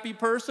be a happy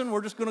person,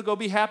 we're just going to go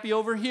be happy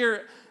over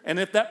here. And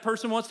if that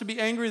person wants to be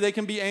angry, they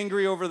can be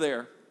angry over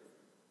there.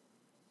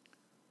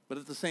 But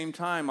at the same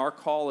time, our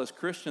call as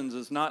Christians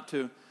is not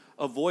to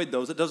avoid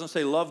those. It doesn't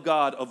say love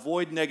God,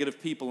 avoid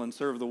negative people, and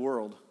serve the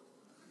world.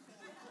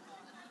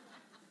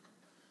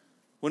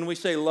 When we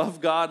say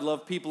love God,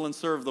 love people, and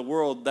serve the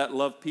world, that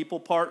love people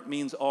part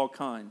means all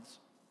kinds,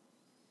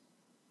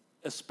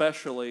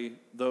 especially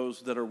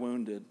those that are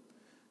wounded.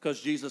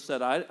 Because Jesus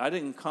said, I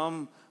didn't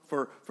come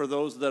for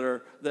those that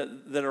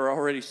are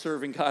already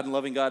serving God and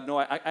loving God. No,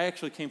 I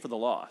actually came for the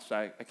lost.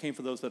 I came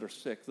for those that are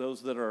sick,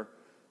 those that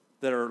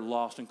are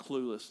lost and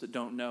clueless, that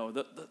don't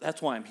know.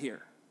 That's why I'm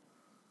here.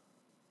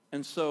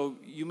 And so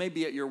you may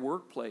be at your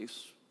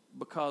workplace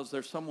because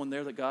there's someone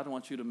there that God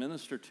wants you to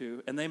minister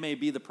to, and they may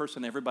be the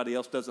person everybody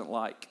else doesn't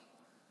like.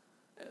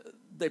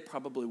 They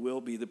probably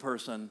will be the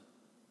person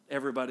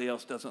everybody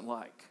else doesn't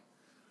like.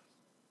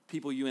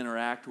 People you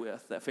interact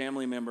with, that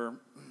family member,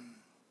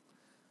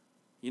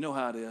 you know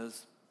how it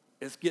is.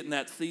 It's getting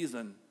that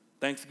season.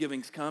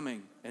 Thanksgiving's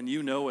coming, and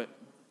you know it.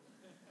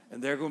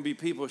 And there are going to be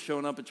people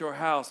showing up at your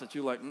house that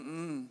you're like,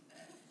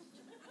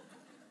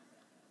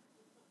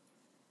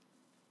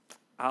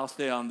 I'll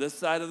stay on this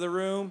side of the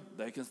room.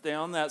 They can stay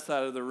on that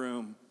side of the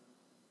room.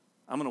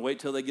 I'm going to wait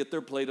till they get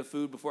their plate of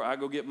food before I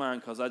go get mine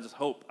because I just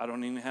hope I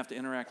don't even have to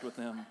interact with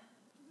them.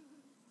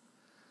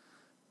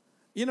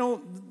 You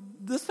know,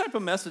 this type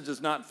of message is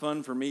not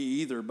fun for me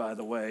either, by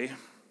the way,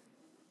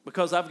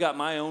 because I've got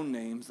my own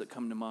names that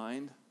come to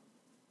mind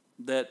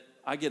that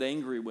I get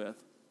angry with,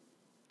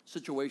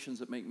 situations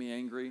that make me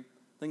angry,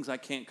 things I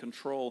can't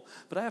control.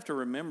 But I have to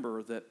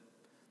remember that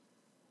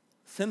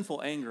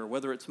sinful anger,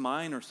 whether it's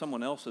mine or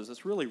someone else's,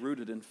 it's really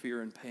rooted in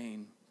fear and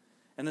pain.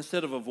 And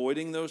instead of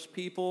avoiding those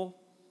people,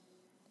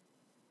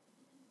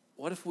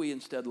 what if we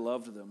instead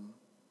loved them?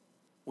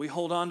 We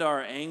hold on to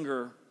our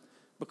anger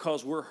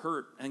because we're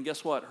hurt. And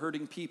guess what?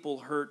 Hurting people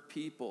hurt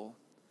people.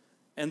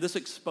 And this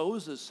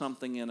exposes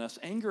something in us.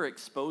 Anger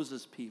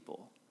exposes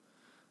people.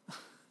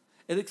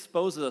 It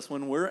exposes us.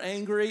 When we're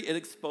angry, it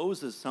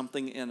exposes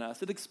something in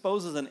us. It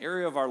exposes an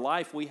area of our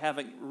life we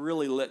haven't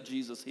really let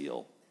Jesus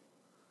heal.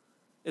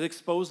 It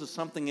exposes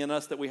something in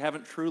us that we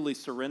haven't truly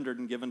surrendered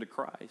and given to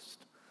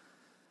Christ.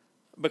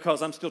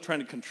 Because I'm still trying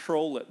to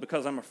control it,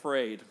 because I'm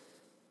afraid.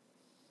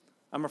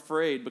 I'm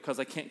afraid because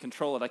I can't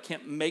control it. I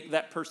can't make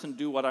that person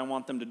do what I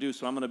want them to do,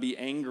 so I'm going to be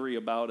angry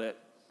about it.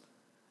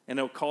 And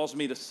it'll cause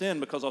me to sin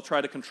because I'll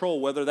try to control,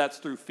 whether that's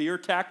through fear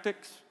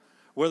tactics,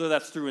 whether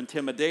that's through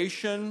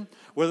intimidation,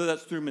 whether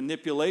that's through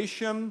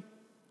manipulation,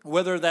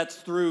 whether that's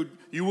through,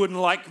 you wouldn't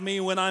like me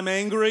when I'm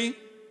angry.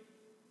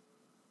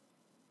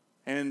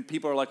 And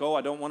people are like, oh,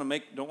 I don't want to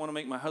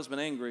make my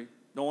husband angry.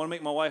 Don't want to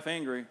make my wife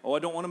angry. Oh, I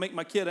don't want to make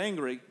my kid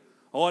angry.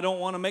 Oh, I don't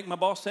want to make my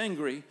boss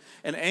angry.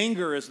 And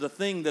anger is the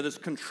thing that is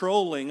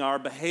controlling our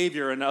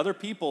behavior. And other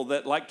people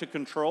that like to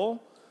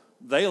control,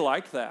 they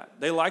like that.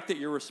 They like that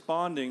you're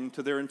responding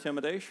to their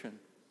intimidation.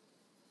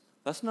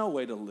 That's no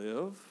way to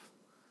live.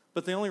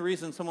 But the only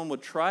reason someone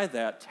would try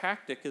that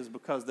tactic is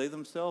because they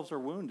themselves are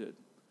wounded.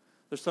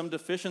 There's some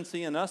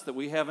deficiency in us that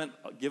we haven't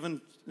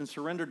given and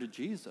surrendered to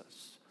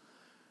Jesus.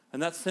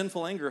 And that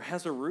sinful anger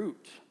has a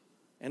root.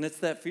 And it's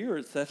that fear,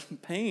 it's that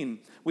pain.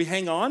 We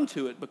hang on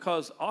to it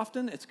because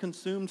often it's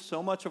consumed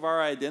so much of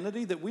our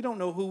identity that we don't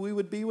know who we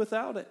would be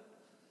without it.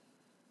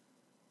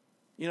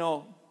 You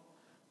know,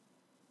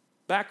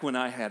 back when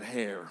I had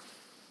hair,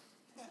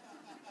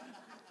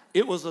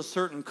 it was a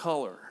certain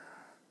color,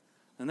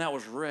 and that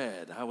was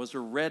red. I was a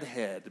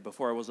redhead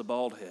before I was a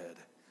bald head.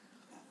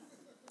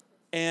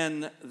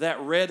 And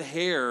that red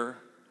hair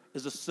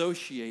is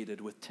associated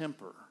with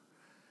temper.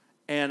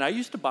 And I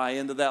used to buy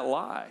into that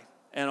lie.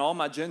 And all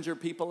my ginger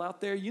people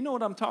out there, you know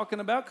what I'm talking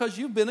about because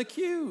you've been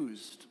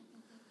accused.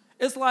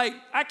 It's like,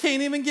 I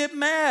can't even get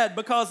mad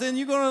because then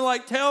you're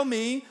going to tell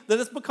me that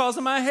it's because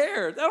of my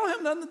hair. That don't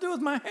have nothing to do with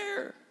my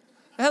hair.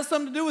 It has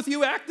something to do with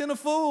you acting a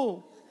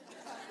fool.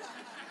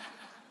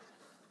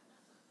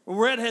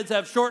 Redheads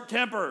have short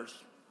tempers.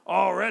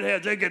 Oh,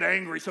 redheads, they get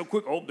angry so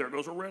quick. Oh, there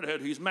goes a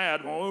redhead. He's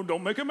mad. Oh,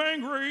 don't make him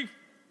angry.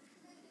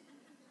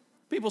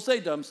 People say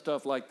dumb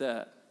stuff like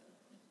that.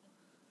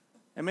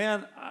 And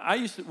man,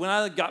 when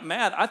I got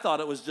mad, I thought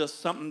it was just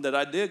something that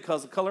I did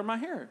because of the color of my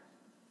hair.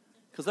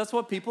 Because that's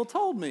what people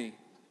told me.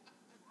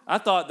 I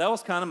thought that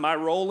was kind of my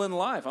role in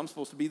life. I'm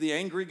supposed to be the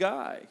angry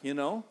guy, you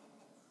know.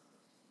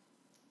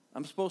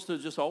 I'm supposed to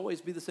just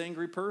always be this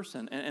angry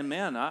person. And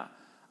man, I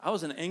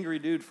was an angry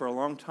dude for a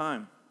long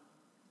time.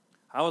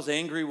 I was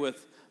angry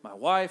with my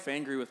wife,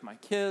 angry with my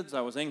kids. I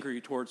was angry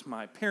towards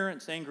my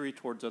parents, angry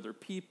towards other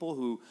people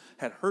who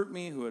had hurt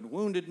me, who had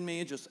wounded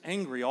me, just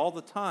angry all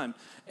the time.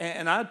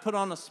 And I'd put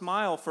on a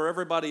smile for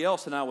everybody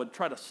else, and I would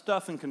try to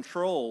stuff and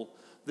control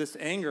this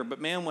anger. But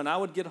man, when I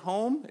would get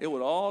home, it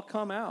would all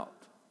come out.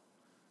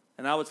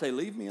 And I would say,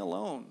 leave me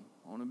alone.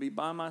 I want to be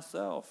by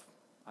myself.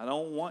 I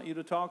don't want you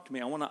to talk to me.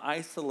 I want to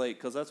isolate,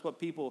 because that's what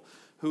people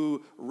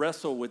who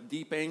wrestle with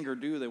deep anger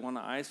do. They want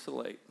to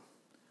isolate.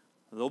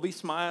 There'll be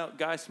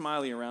guys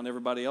smiling around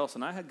everybody else,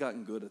 and I had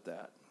gotten good at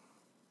that.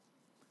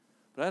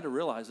 But I had to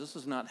realize this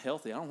is not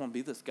healthy. I don't want to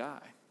be this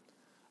guy.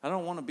 I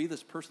don't want to be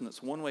this person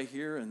that's one way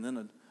here and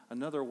then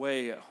another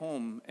way at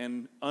home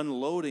and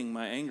unloading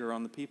my anger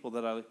on the people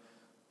that I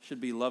should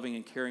be loving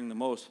and caring the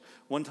most.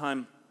 One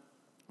time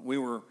we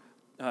were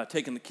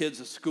taking the kids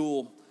to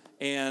school,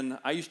 and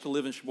I used to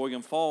live in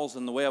Sheboygan Falls,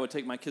 and the way I would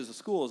take my kids to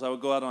school is I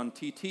would go out on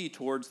TT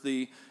towards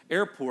the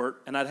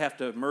airport, and I'd have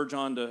to merge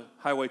onto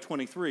Highway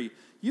 23.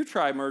 You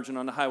try merging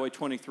onto Highway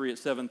 23 at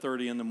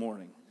 7:30 in the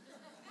morning.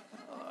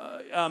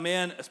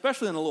 Man,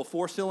 especially in a little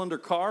 4-cylinder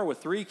car with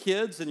 3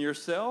 kids and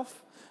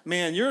yourself,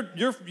 man,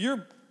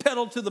 you're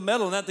pedal to the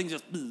metal, and that thing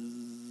just,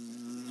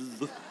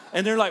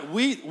 and they're like,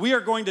 we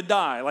are going to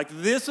die. Like,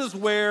 this is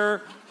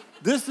where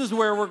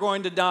we're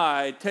going to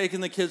die,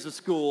 taking the kids to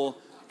school,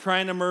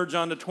 trying to merge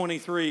onto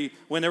 23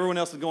 when everyone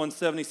else is going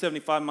 70,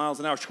 75 miles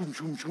an hour,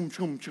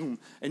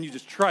 and you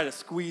just try to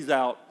squeeze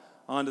out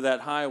onto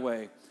that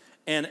highway.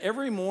 And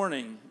every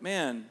morning,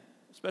 man,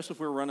 especially if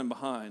we're running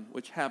behind,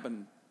 which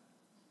happened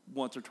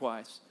once or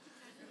twice,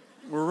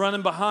 we're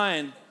running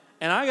behind,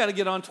 and I got to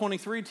get on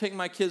 23 to take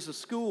my kids to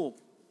school.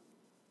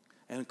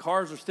 And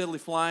cars are steadily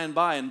flying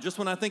by. And just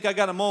when I think I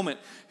got a moment,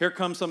 here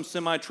comes some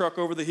semi-truck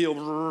over the hill.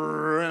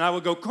 And I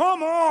would go,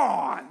 come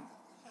on.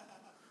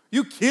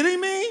 You kidding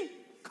me?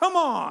 Come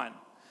on.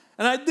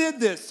 And I did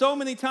this so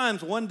many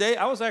times. One day,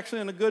 I was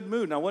actually in a good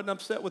mood, and I wasn't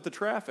upset with the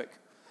traffic.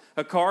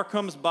 A car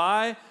comes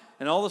by,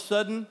 and all of a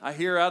sudden, I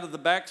hear out of the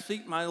back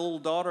seat my little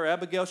daughter,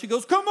 Abigail. She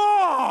goes, come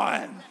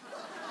on.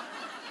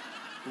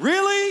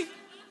 Really?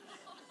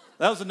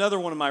 That was another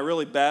one of my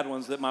really bad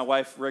ones that my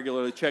wife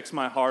regularly checks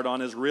my heart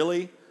on is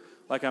really?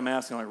 Like I'm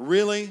asking, like,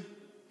 really?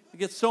 I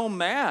get so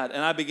mad.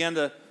 And I began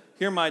to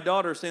hear my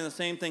daughter saying the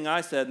same thing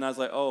I said, and I was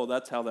like, oh,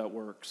 that's how that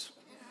works.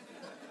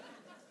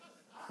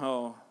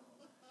 Oh,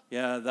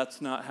 yeah, that's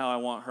not how I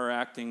want her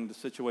acting, the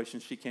situation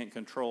she can't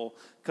control.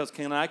 Because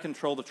can I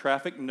control the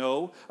traffic?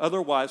 No.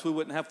 Otherwise, we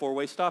wouldn't have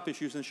four-way stop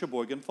issues in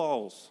Sheboygan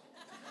Falls.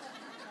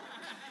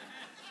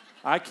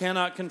 I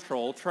cannot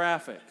control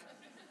traffic.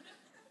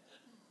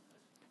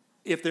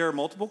 If there are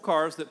multiple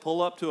cars that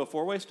pull up to a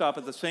four-way stop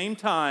at the same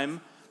time,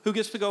 who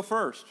gets to go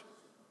first?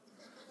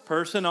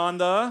 Person on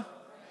the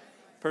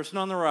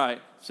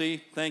right.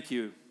 See, thank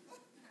you.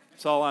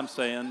 That's all I'm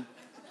saying.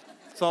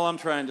 That's all I'm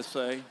trying to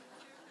say.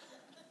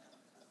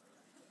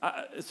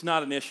 It's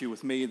not an issue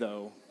with me,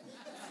 though.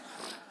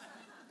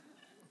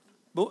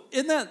 But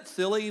isn't that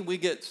silly? We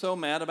get so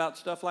mad about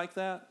stuff like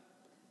that.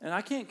 And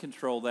I can't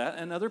control that.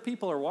 And other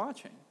people are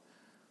watching.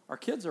 Our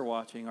kids are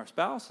watching. Our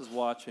spouse is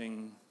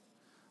watching.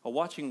 A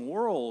watching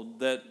world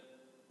that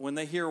when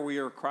they hear we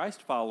are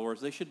Christ followers,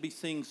 they should be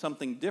seeing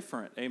something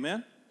different.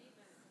 Amen?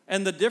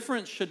 And the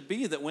difference should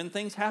be that when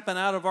things happen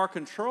out of our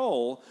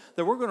control,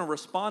 that we're going to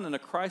respond in a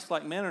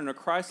Christ-like manner, in a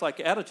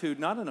Christ-like attitude,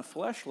 not in a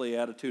fleshly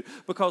attitude,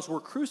 because we're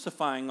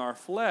crucifying our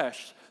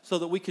flesh so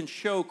that we can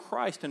show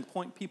Christ and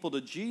point people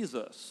to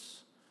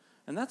Jesus.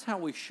 And that's how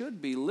we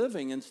should be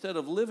living instead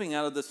of living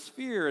out of this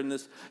fear and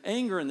this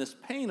anger and this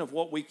pain of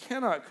what we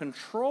cannot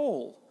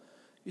control.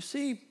 You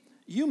see,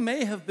 you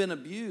may have been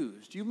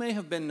abused. You may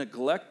have been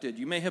neglected.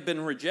 You may have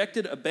been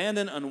rejected,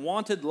 abandoned,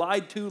 unwanted,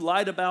 lied to,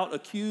 lied about,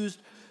 accused.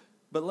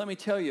 But let me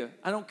tell you,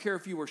 I don't care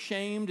if you were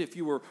shamed, if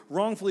you were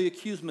wrongfully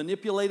accused,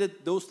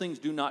 manipulated, those things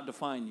do not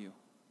define you.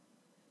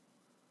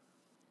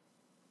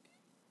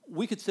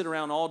 We could sit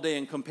around all day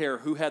and compare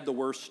who had the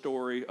worst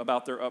story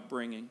about their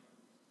upbringing.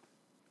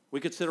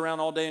 We could sit around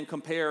all day and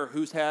compare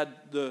who's had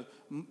the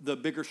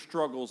bigger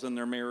struggles in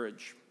their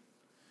marriage.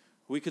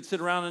 We could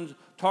sit around and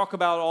talk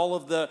about all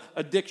of the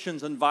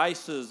addictions and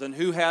vices and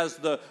who has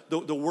the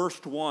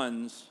worst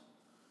ones.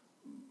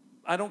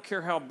 I don't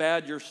care how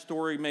bad your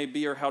story may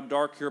be or how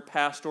dark your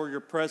past or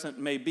your present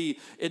may be.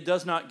 It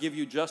does not give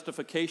you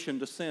justification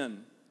to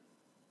sin.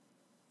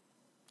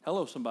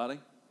 Hello, somebody.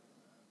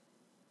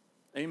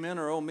 Amen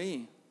or oh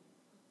me.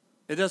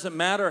 It doesn't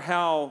matter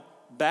how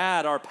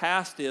bad our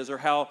past is or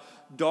how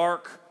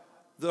dark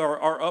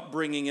our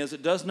upbringing is.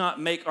 It does not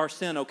make our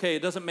sin okay.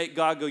 It doesn't make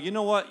God go, you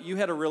know what? You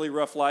had a really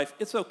rough life.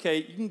 It's okay.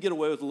 You can get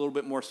away with a little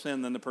bit more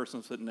sin than the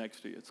person sitting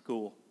next to you. It's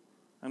cool.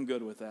 I'm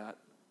good with that.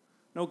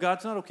 No,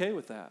 God's not okay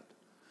with that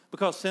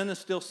because sin is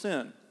still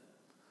sin.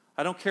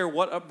 I don't care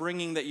what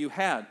upbringing that you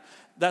had.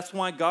 That's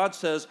why God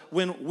says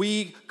when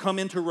we come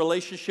into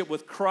relationship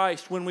with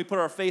Christ, when we put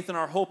our faith and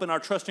our hope and our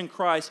trust in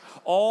Christ,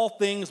 all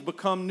things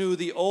become new.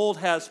 The old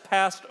has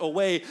passed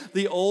away.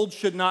 The old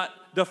should not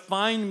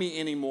define me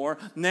anymore.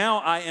 Now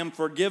I am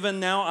forgiven.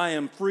 Now I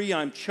am free.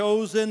 I'm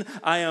chosen.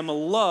 I am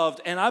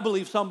loved. And I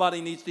believe somebody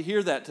needs to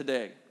hear that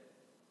today.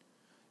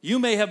 You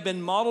may have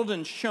been modeled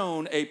and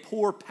shown a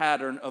poor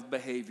pattern of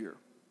behavior.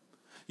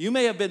 You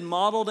may have been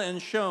modeled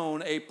and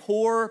shown a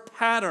poor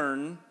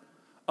pattern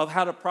of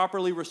how to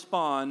properly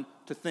respond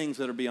to things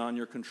that are beyond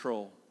your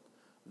control.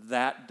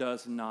 That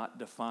does not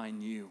define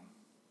you.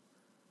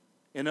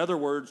 In other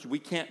words, we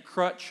can't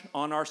crutch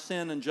on our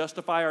sin and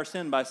justify our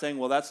sin by saying,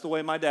 well, that's the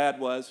way my dad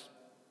was.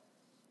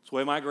 It's the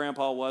way my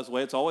grandpa was, the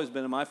way it's always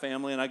been in my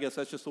family, and I guess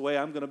that's just the way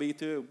I'm going to be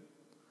too.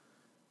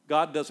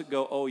 God doesn't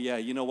go, oh yeah,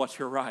 you know what,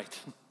 you're right.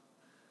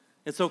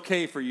 It's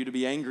okay for you to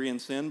be angry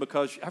and sin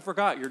because I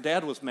forgot your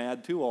dad was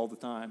mad too all the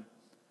time.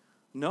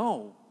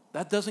 No,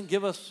 that doesn't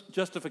give us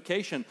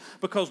justification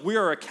because we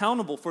are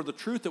accountable for the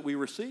truth that we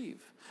receive.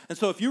 And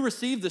so if you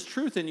receive this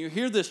truth and you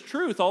hear this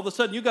truth, all of a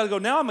sudden you got to go,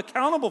 now I'm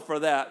accountable for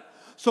that.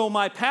 So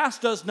my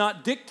past does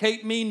not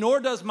dictate me, nor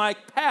does my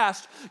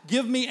past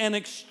give me an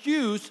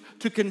excuse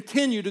to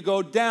continue to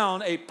go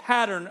down a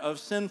pattern of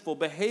sinful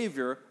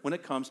behavior when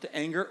it comes to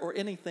anger or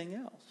anything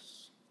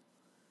else.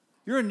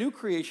 You're a new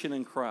creation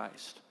in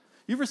Christ.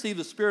 You've received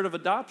the spirit of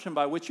adoption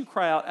by which you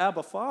cry out,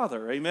 Abba,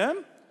 Father.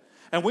 Amen?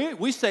 And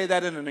we say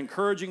that in an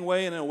encouraging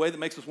way and in a way that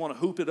makes us want to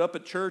hoop it up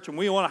at church. And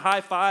we want to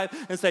high five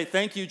and say,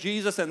 thank you,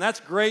 Jesus. And that's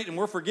great. And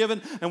we're forgiven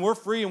and we're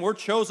free and we're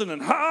chosen.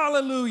 And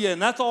hallelujah.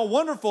 And that's all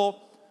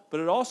wonderful. But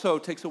it also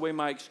takes away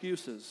my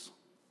excuses.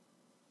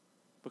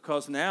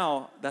 Because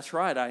now, that's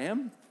right, I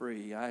am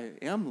free. I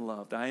am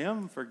loved. I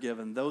am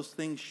forgiven. Those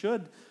things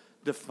should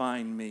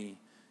define me.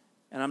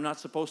 And I'm not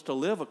supposed to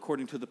live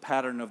according to the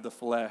pattern of the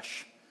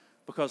flesh.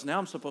 because now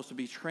I'm supposed to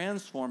be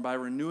transformed by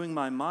renewing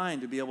my mind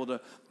to be able to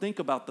think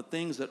about the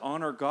things that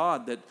honor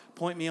God, that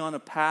point me on a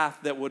path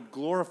that would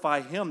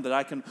glorify Him, that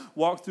I can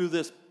walk through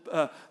this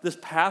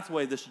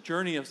pathway, this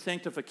journey of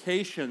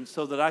sanctification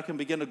so that I can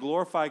begin to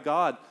glorify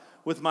God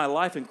with my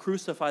life and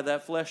crucify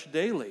that flesh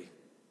daily.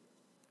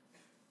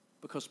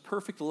 Because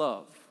perfect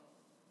love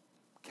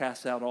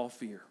casts out all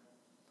fear.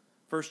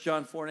 1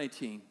 John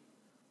 4:18,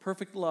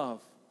 perfect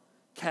love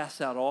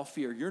casts out all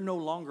fear. You're no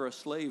longer a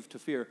slave to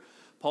fear.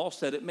 Paul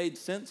said it made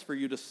sense for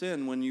you to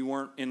sin when you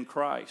weren't in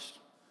Christ,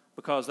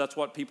 because that's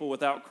what people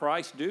without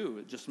Christ do.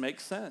 It just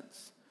makes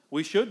sense.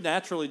 We should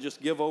naturally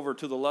just give over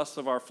to the lusts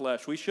of our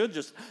flesh. We should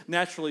just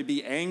naturally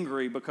be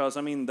angry because,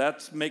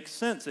 that makes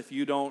sense if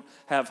you don't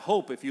have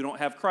hope, if you don't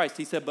have Christ.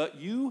 He said, but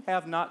you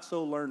have not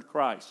so learned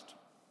Christ.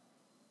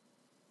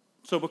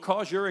 So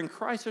because you're in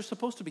Christ, there's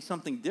supposed to be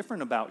something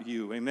different about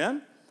you,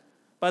 amen?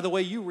 By the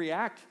way you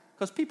react,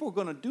 because people are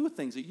going to do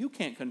things that you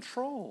can't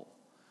control.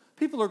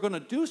 People are going to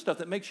do stuff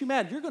that makes you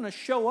mad. You're going to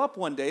show up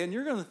one day and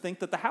you're going to think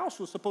that the house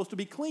was supposed to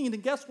be cleaned,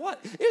 and guess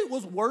what? It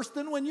was worse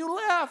than when you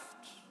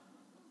left.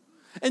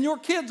 And your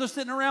kids are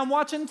sitting around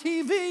watching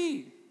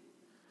TV.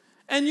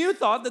 And you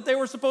thought that they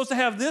were supposed to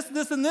have this,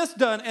 this, and this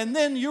done, and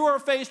then you are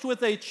faced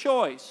with a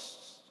choice.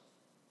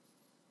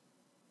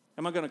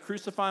 Am I going to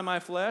crucify my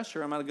flesh,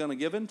 or am I going to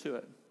give into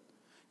it?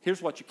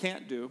 Here's what you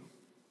can't do.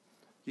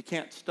 You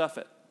can't stuff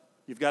it.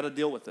 You've got to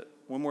deal with it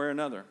one way or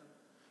another.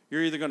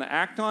 You're either going to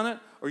act on it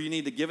or you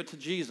need to give it to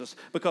Jesus.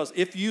 Because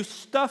if you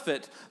stuff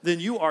it, then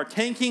you are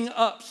tanking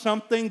up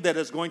something that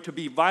is going to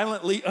be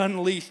violently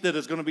unleashed, that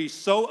is going to be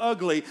so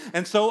ugly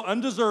and so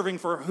undeserving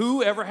for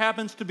whoever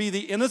happens to be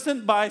the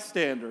innocent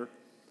bystander.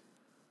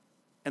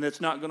 And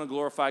it's not going to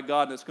glorify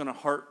God, and it's going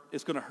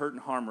to hurt and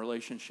harm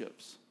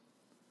relationships.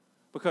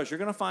 Because you're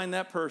going to find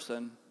that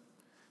person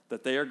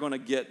that they are going to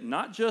get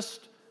not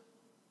just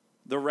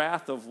the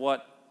wrath of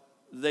what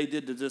they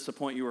did to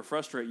disappoint you or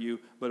frustrate you,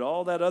 but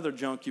all that other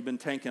junk you've been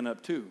tanking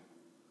up too.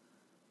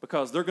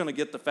 Because they're going to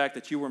get the fact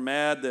that you were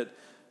mad that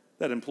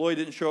that employee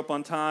didn't show up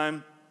on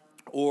time,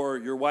 or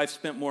your wife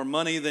spent more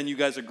money than you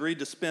guys agreed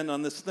to spend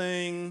on this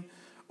thing,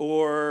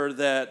 or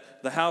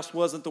that the house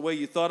wasn't the way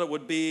you thought it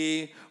would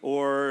be,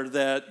 or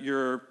that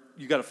you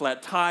got a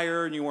flat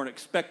tire and you weren't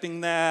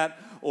expecting that,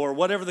 or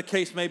whatever the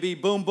case may be.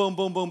 Boom, boom,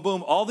 boom, boom,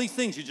 boom. All these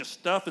things you just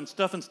stuff and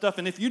stuff and stuff.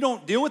 And if you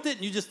don't deal with it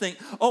and you just think,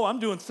 oh, I'm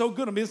doing so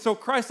good, I'm being so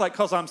Christ-like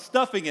because I'm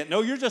stuffing it.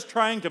 No, you're just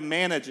trying to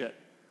manage it.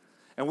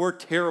 And we're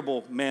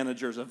terrible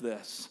managers of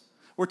this.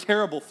 We're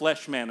terrible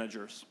flesh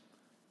managers.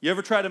 You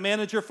ever try to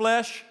manage your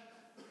flesh?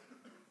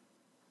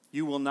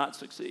 You will not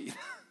succeed.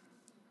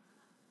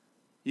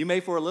 You may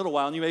for a little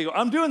while, and you may go,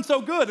 I'm doing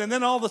so good. And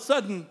then all of a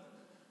sudden,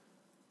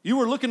 you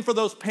were looking for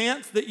those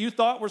pants that you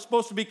thought were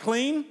supposed to be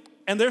clean,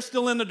 and they're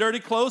still in the dirty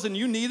clothes, and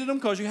you needed them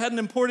because you had an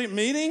important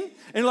meeting.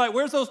 And you're like,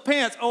 where's those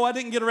pants? Oh, I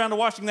didn't get around to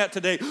washing that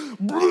today.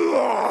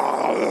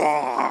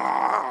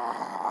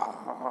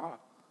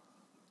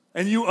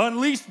 And you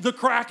unleashed the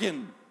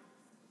Kraken.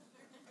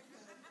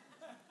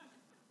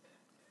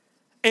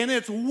 And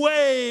it's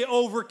way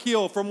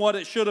overkill from what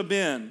it should have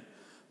been.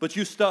 But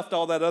you stuffed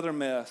all that other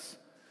mess.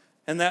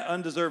 And that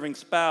undeserving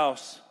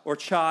spouse or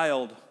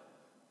child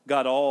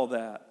got all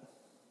that.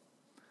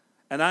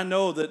 And I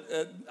know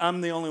that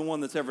I'm the only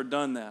one that's ever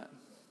done that.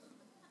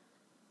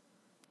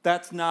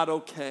 That's not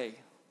okay.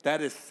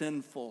 That is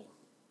sinful.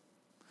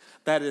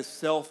 That is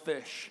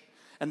selfish.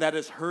 And that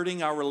is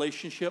hurting our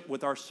relationship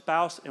with our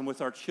spouse and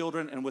with our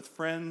children and with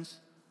friends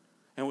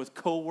and with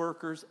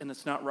co-workers, and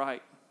it's not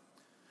right.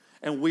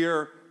 And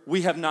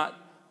we have not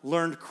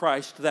learned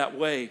Christ that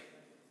way.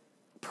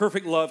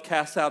 Perfect love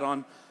casts out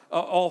on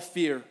all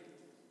fear.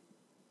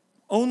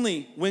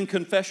 Only when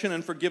confession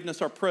and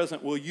forgiveness are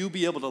present will you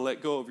be able to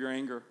let go of your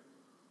anger.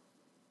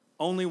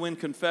 Only when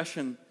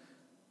confession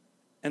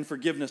and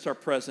forgiveness are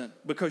present,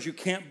 because you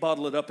can't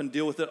bottle it up and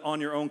deal with it on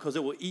your own, because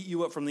it will eat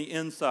you up from the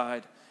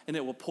inside and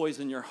it will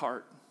poison your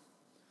heart.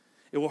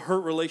 It will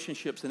hurt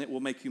relationships and it will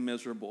make you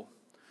miserable.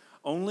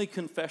 Only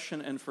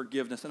confession and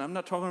forgiveness. And I'm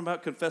not talking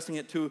about confessing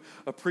it to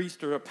a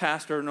priest or a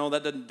pastor. No,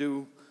 that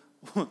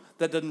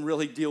doesn't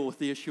really deal with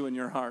the issue in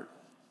your heart.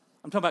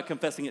 I'm talking about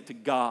confessing it to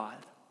God.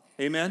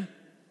 Amen?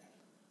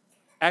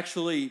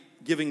 Actually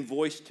giving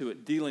voice to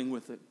it, dealing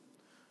with it,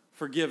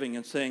 forgiving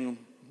and saying,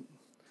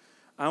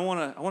 I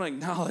want to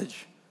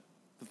acknowledge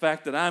the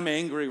fact that I'm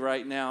angry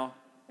right now,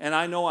 and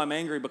I know I'm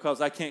angry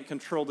because I can't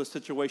control the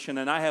situation,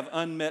 and I have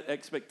unmet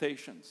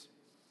expectations.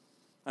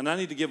 And I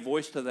need to give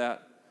voice to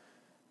that.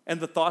 And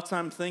the thoughts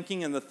I'm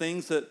thinking and the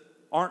things that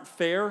aren't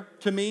fair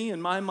to me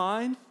in my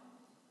mind,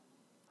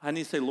 I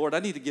need to say, Lord, I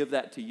need to give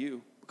that to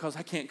you because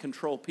I can't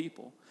control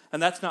people.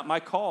 And that's not my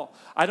call.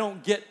 I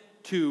don't get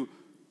to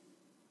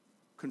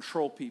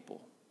control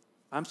people.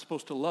 I'm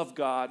supposed to love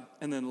God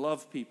and then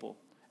love people.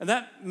 And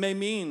that may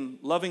mean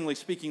lovingly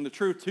speaking the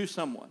truth to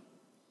someone.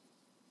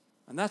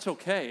 And that's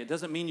okay. It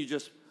doesn't mean you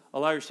just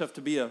allow yourself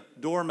to be a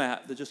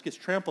doormat that just gets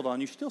trampled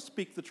on. You still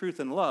speak the truth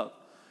in love.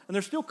 And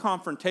there's still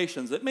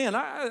confrontations that, man,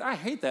 I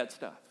hate that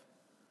stuff.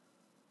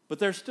 But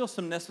there's still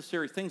some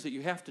necessary things that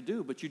you have to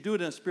do, but you do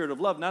it in a spirit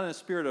of love, not in a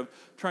spirit of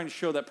trying to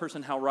show that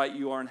person how right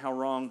you are and how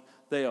wrong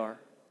they are.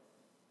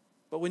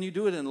 But when you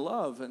do it in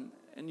love and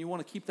you want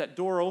to keep that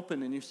door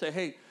open and you say,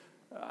 hey,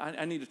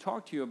 I need to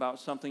talk to you about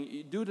something,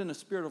 you do it in a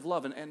spirit of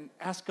love and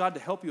ask God to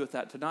help you with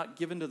that, to not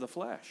give into the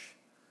flesh.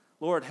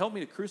 Lord, help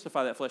me to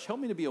crucify that flesh. Help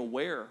me to be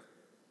aware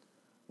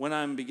when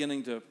I'm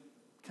beginning to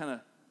kind of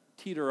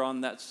teeter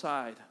on that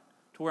side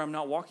to where I'm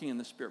not walking in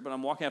the spirit, but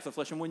I'm walking after the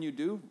flesh. And when you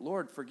do,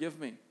 Lord, forgive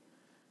me.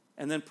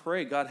 And then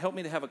pray, God, help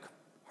me to have a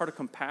heart of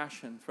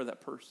compassion for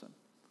that person.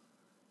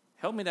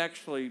 Help me to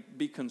actually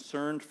be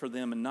concerned for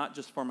them and not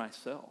just for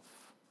myself.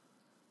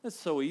 It's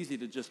so easy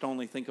to just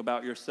only think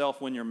about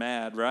yourself when you're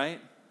mad, right?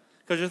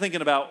 Because you're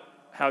thinking about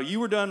how you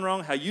were done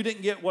wrong, how you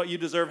didn't get what you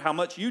deserve, how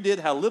much you did,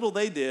 how little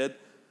they did,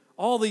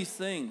 all these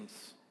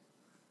things.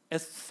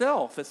 It's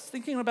self. It's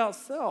thinking about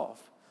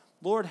self.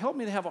 Lord, help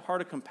me to have a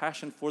heart of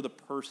compassion for the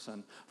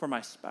person, for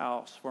my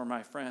spouse, for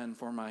my friend,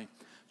 for my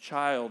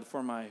child,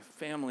 for my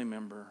family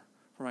member,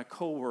 for my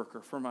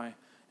coworker, for my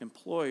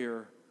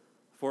employer,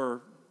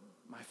 for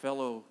my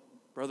fellow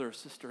brother or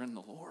sister in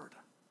the Lord.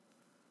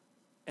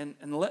 And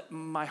let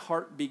my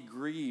heart be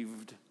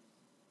grieved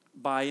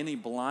by any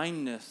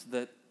blindness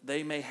that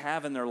they may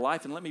have in their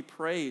life. And let me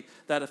pray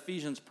that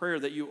Ephesians prayer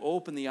that you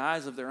open the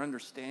eyes of their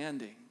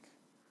understanding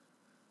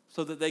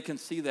so that they can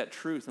see that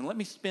truth. And let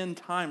me spend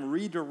time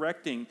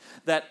redirecting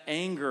that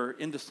anger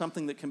into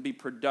something that can be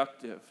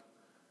productive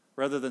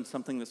rather than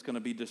something that's going to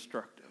be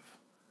destructive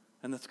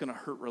and that's going to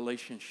hurt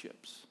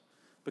relationships.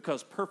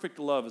 Because perfect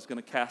love is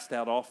going to cast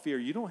out all fear.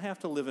 You don't have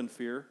to live in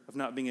fear of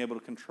not being able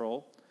to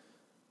control.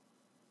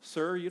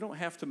 Sir, you don't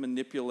have to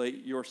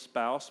manipulate your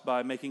spouse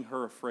by making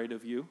her afraid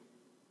of you.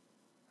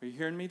 Are you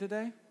hearing me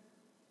today?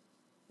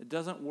 It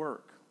doesn't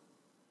work.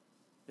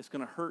 It's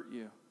going to hurt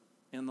you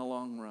in the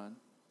long run.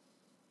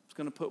 It's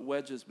going to put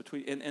wedges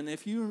between. And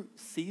if you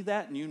see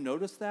that and you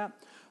notice that,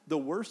 the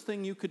worst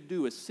thing you could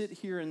do is sit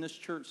here in this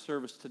church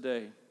service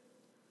today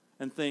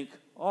and think,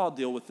 oh, I'll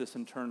deal with this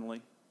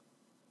internally.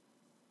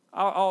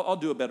 I'll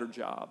do a better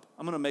job.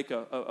 I'm going to make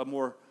a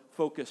more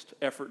focused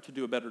effort to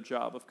do a better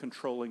job of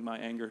controlling my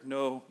anger.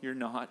 No, you're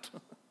not.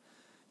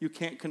 You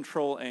can't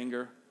control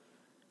anger.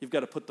 You've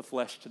got to put the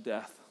flesh to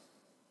death.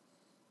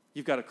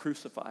 You've got to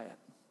crucify it.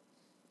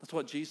 That's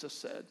what Jesus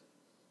said.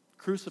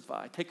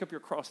 Crucify. Take up your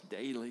cross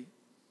daily.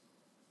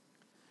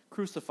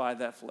 Crucify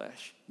that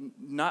flesh,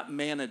 not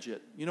manage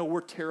it. You know,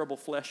 we're terrible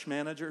flesh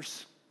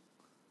managers.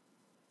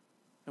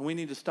 And we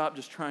need to stop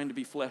just trying to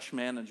be flesh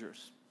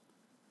managers.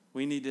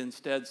 We need to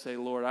instead say,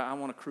 Lord, I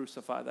want to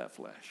crucify that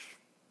flesh.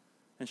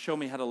 And show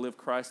me how to live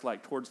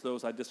Christ-like towards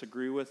those I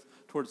disagree with,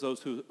 towards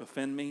those who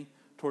offend me,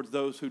 towards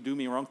those who do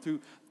me wrong,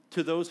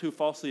 to those who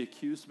falsely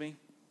accuse me.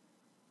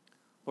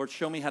 Lord,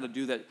 show me how to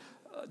do that.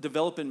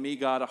 Develop in me,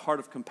 God, a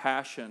heart of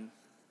compassion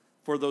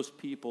for those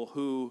people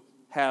who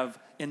have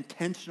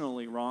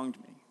intentionally wronged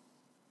me.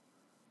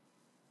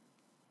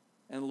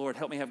 And Lord,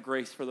 help me have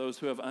grace for those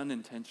who have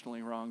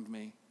unintentionally wronged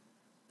me.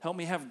 Help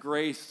me have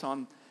grace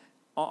on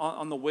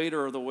the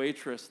waiter or the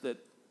waitress that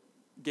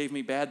gave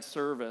me bad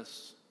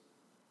service,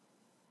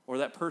 or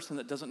that person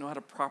that doesn't know how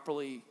to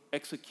properly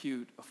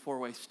execute a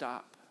four-way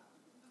stop.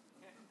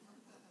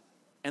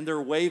 And they're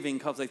waving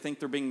because they think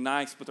they're being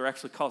nice, but they're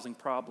actually causing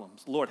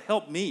problems. Lord,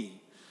 help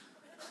me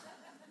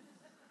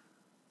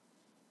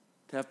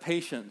to have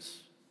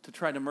patience to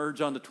try to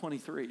merge onto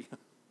 23.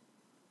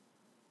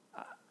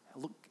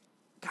 Look,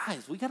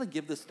 guys, we got to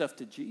give this stuff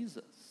to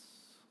Jesus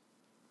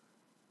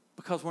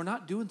because we're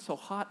not doing so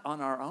hot on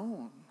our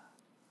own.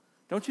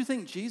 Don't you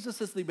think Jesus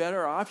is the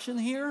better option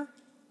here?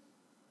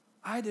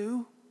 I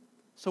do.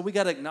 So we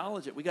got to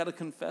acknowledge it. We got to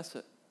confess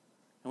it.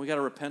 And we got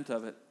to repent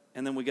of it.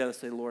 And then we got to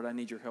say, Lord, I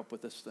need your help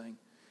with this thing.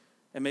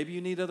 And maybe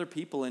you need other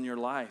people in your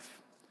life.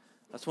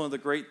 That's one of the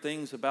great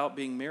things about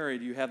being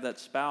married. You have that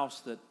spouse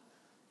that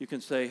you can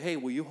say, hey,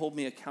 will you hold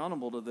me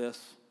accountable to this?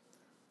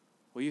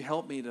 Will you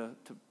help me to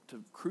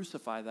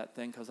crucify that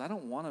thing? Because I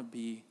don't want to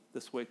be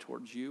this way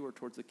towards you or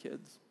towards the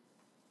kids.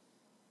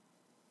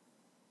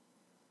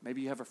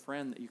 Maybe you have a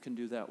friend that you can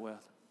do that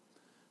with.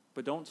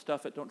 But don't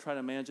stuff it. Don't try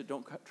to manage it.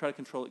 Don't try to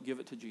control it.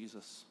 Give it to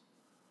Jesus.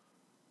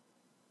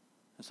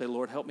 And say,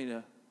 Lord, help me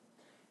to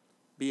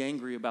be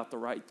angry about the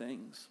right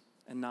things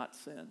and not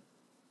sin.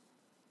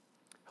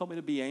 Help me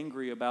to be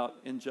angry about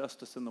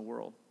injustice in the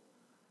world.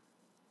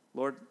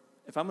 Lord,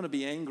 if I'm going to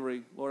be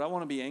angry, Lord, I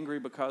want to be angry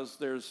because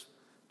there's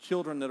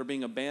children that are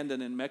being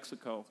abandoned in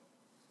Mexico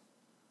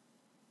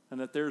and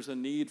that there's a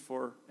need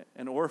for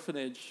an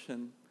orphanage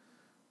and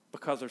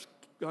because there's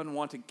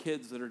unwanted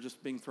kids that are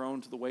just being thrown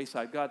to the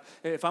wayside. God,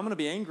 if I'm going to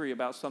be angry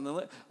about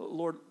something,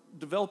 Lord,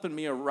 develop in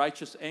me a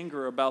righteous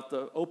anger about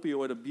the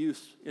opioid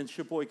abuse in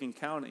Sheboygan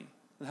County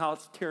and how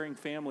it's tearing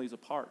families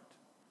apart.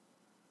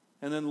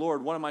 And then,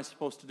 Lord, what am I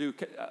supposed to do?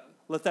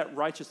 Let that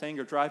righteous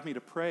anger drive me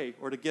to pray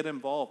or to get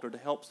involved or to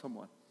help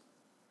someone.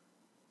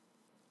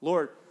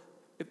 Lord,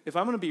 if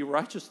I'm going to be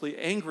righteously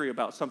angry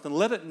about something,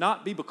 let it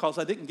not be because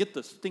I didn't get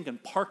the stinking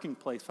parking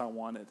place I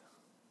wanted.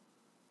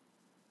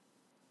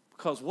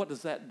 Because what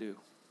does that do?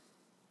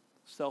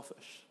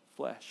 Selfish,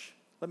 flesh.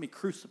 Let me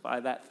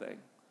crucify that thing.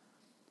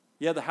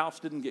 Yeah, the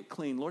house didn't get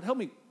clean. Lord, help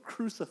me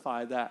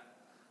crucify that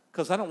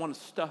because I don't want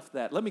to stuff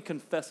that. Let me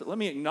confess it. Let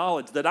me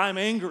acknowledge that I'm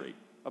angry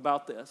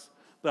about this,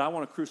 but I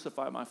want to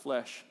crucify my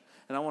flesh.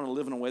 And I want to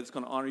live in a way that's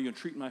going to honor you and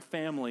treat my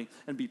family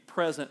and be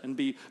present and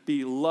be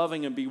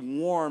loving and be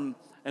warm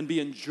and be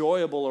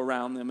enjoyable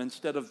around them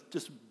instead of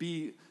just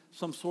be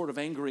some sort of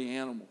angry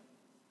animal.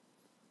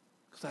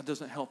 Because that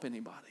doesn't help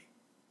anybody.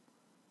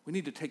 We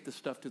need to take this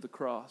stuff to the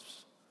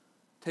cross.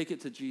 Take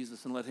it to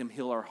Jesus and let him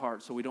heal our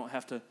hearts so we don't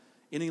have to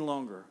any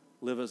longer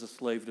live as a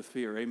slave to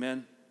fear.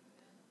 Amen?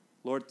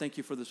 Lord, thank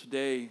you for this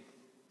day.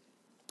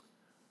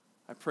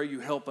 I pray you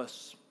help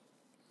us.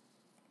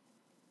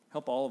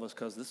 Help all of us,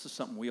 because this is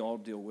something we all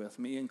deal with,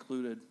 me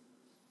included.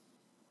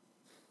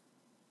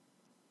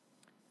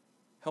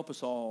 Help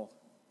us all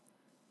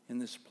in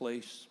this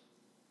place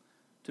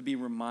to be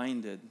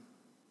reminded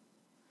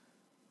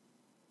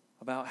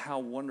about how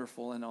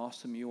wonderful and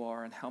awesome you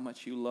are and how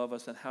much you love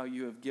us and how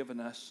you have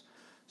given us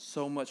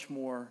so much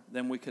more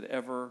than we could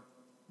ever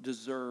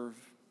deserve,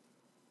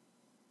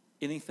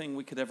 anything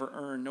we could ever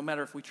earn. No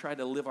matter if we try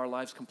to live our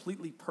lives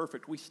completely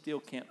perfect, we still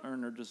can't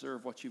earn or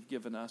deserve what you've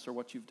given us or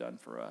what you've done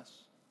for us.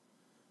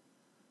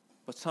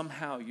 But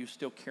somehow you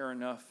still care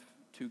enough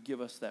to give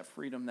us that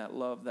freedom, that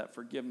love, that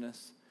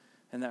forgiveness,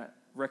 and that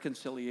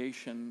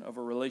reconciliation of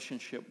a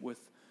relationship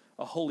with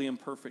a holy and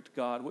perfect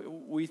God.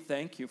 We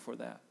thank you for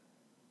that.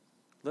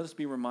 Let us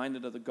be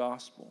reminded of the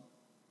gospel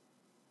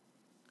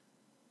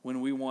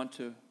when we want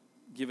to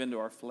give into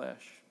our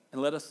flesh.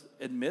 And let us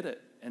admit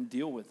it and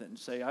deal with it and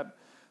say,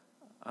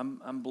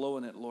 I'm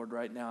blowing it, Lord,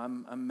 right now.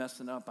 I'm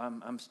messing up.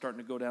 I'm starting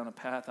to go down a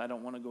path I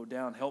don't want to go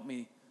down. Help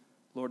me,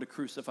 Lord, to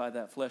crucify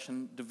that flesh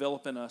and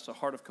develop in us a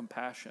heart of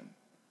compassion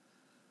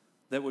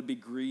that would be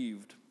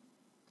grieved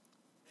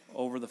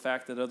over the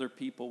fact that other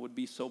people would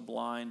be so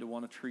blind to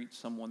want to treat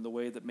someone the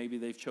way that maybe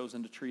they've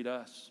chosen to treat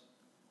us,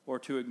 or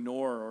to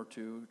ignore, or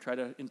to try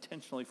to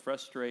intentionally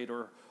frustrate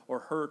or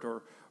hurt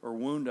or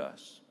wound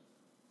us.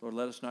 Lord,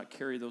 let us not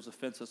carry those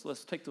offenses.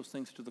 Let's take those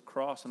things to the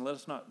cross, and let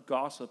us not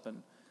gossip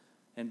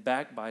and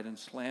backbite and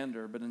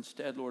slander, but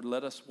instead, Lord,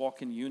 let us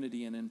walk in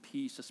unity and in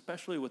peace,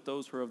 especially with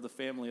those who are of the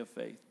family of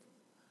faith.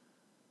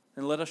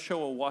 And let us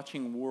show a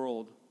watching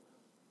world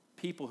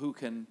people who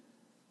can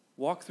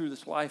walk through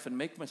this life and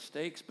make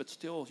mistakes, but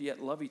still yet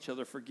love each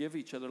other, forgive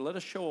each other. Let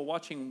us show a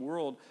watching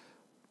world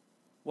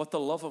what the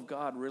love of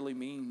God really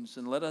means.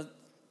 And let us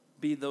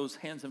be those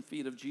hands and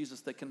feet of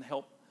Jesus that can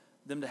help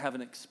them to have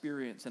an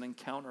experience, an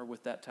encounter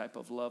with that type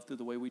of love through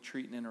the way we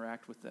treat and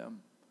interact with them.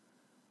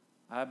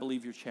 I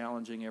believe you're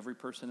challenging every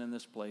person in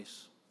this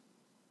place.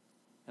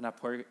 And I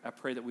pray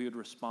that we would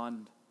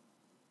respond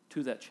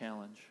to that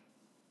challenge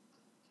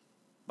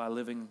by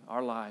living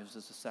our lives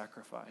as a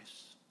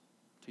sacrifice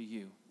to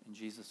you. In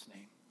Jesus'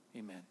 name,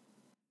 amen.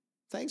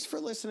 Thanks for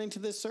listening to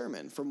this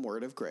sermon from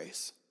Word of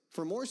Grace.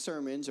 For more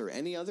sermons or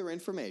any other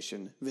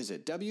information,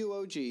 visit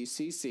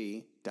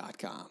WOGCC.com.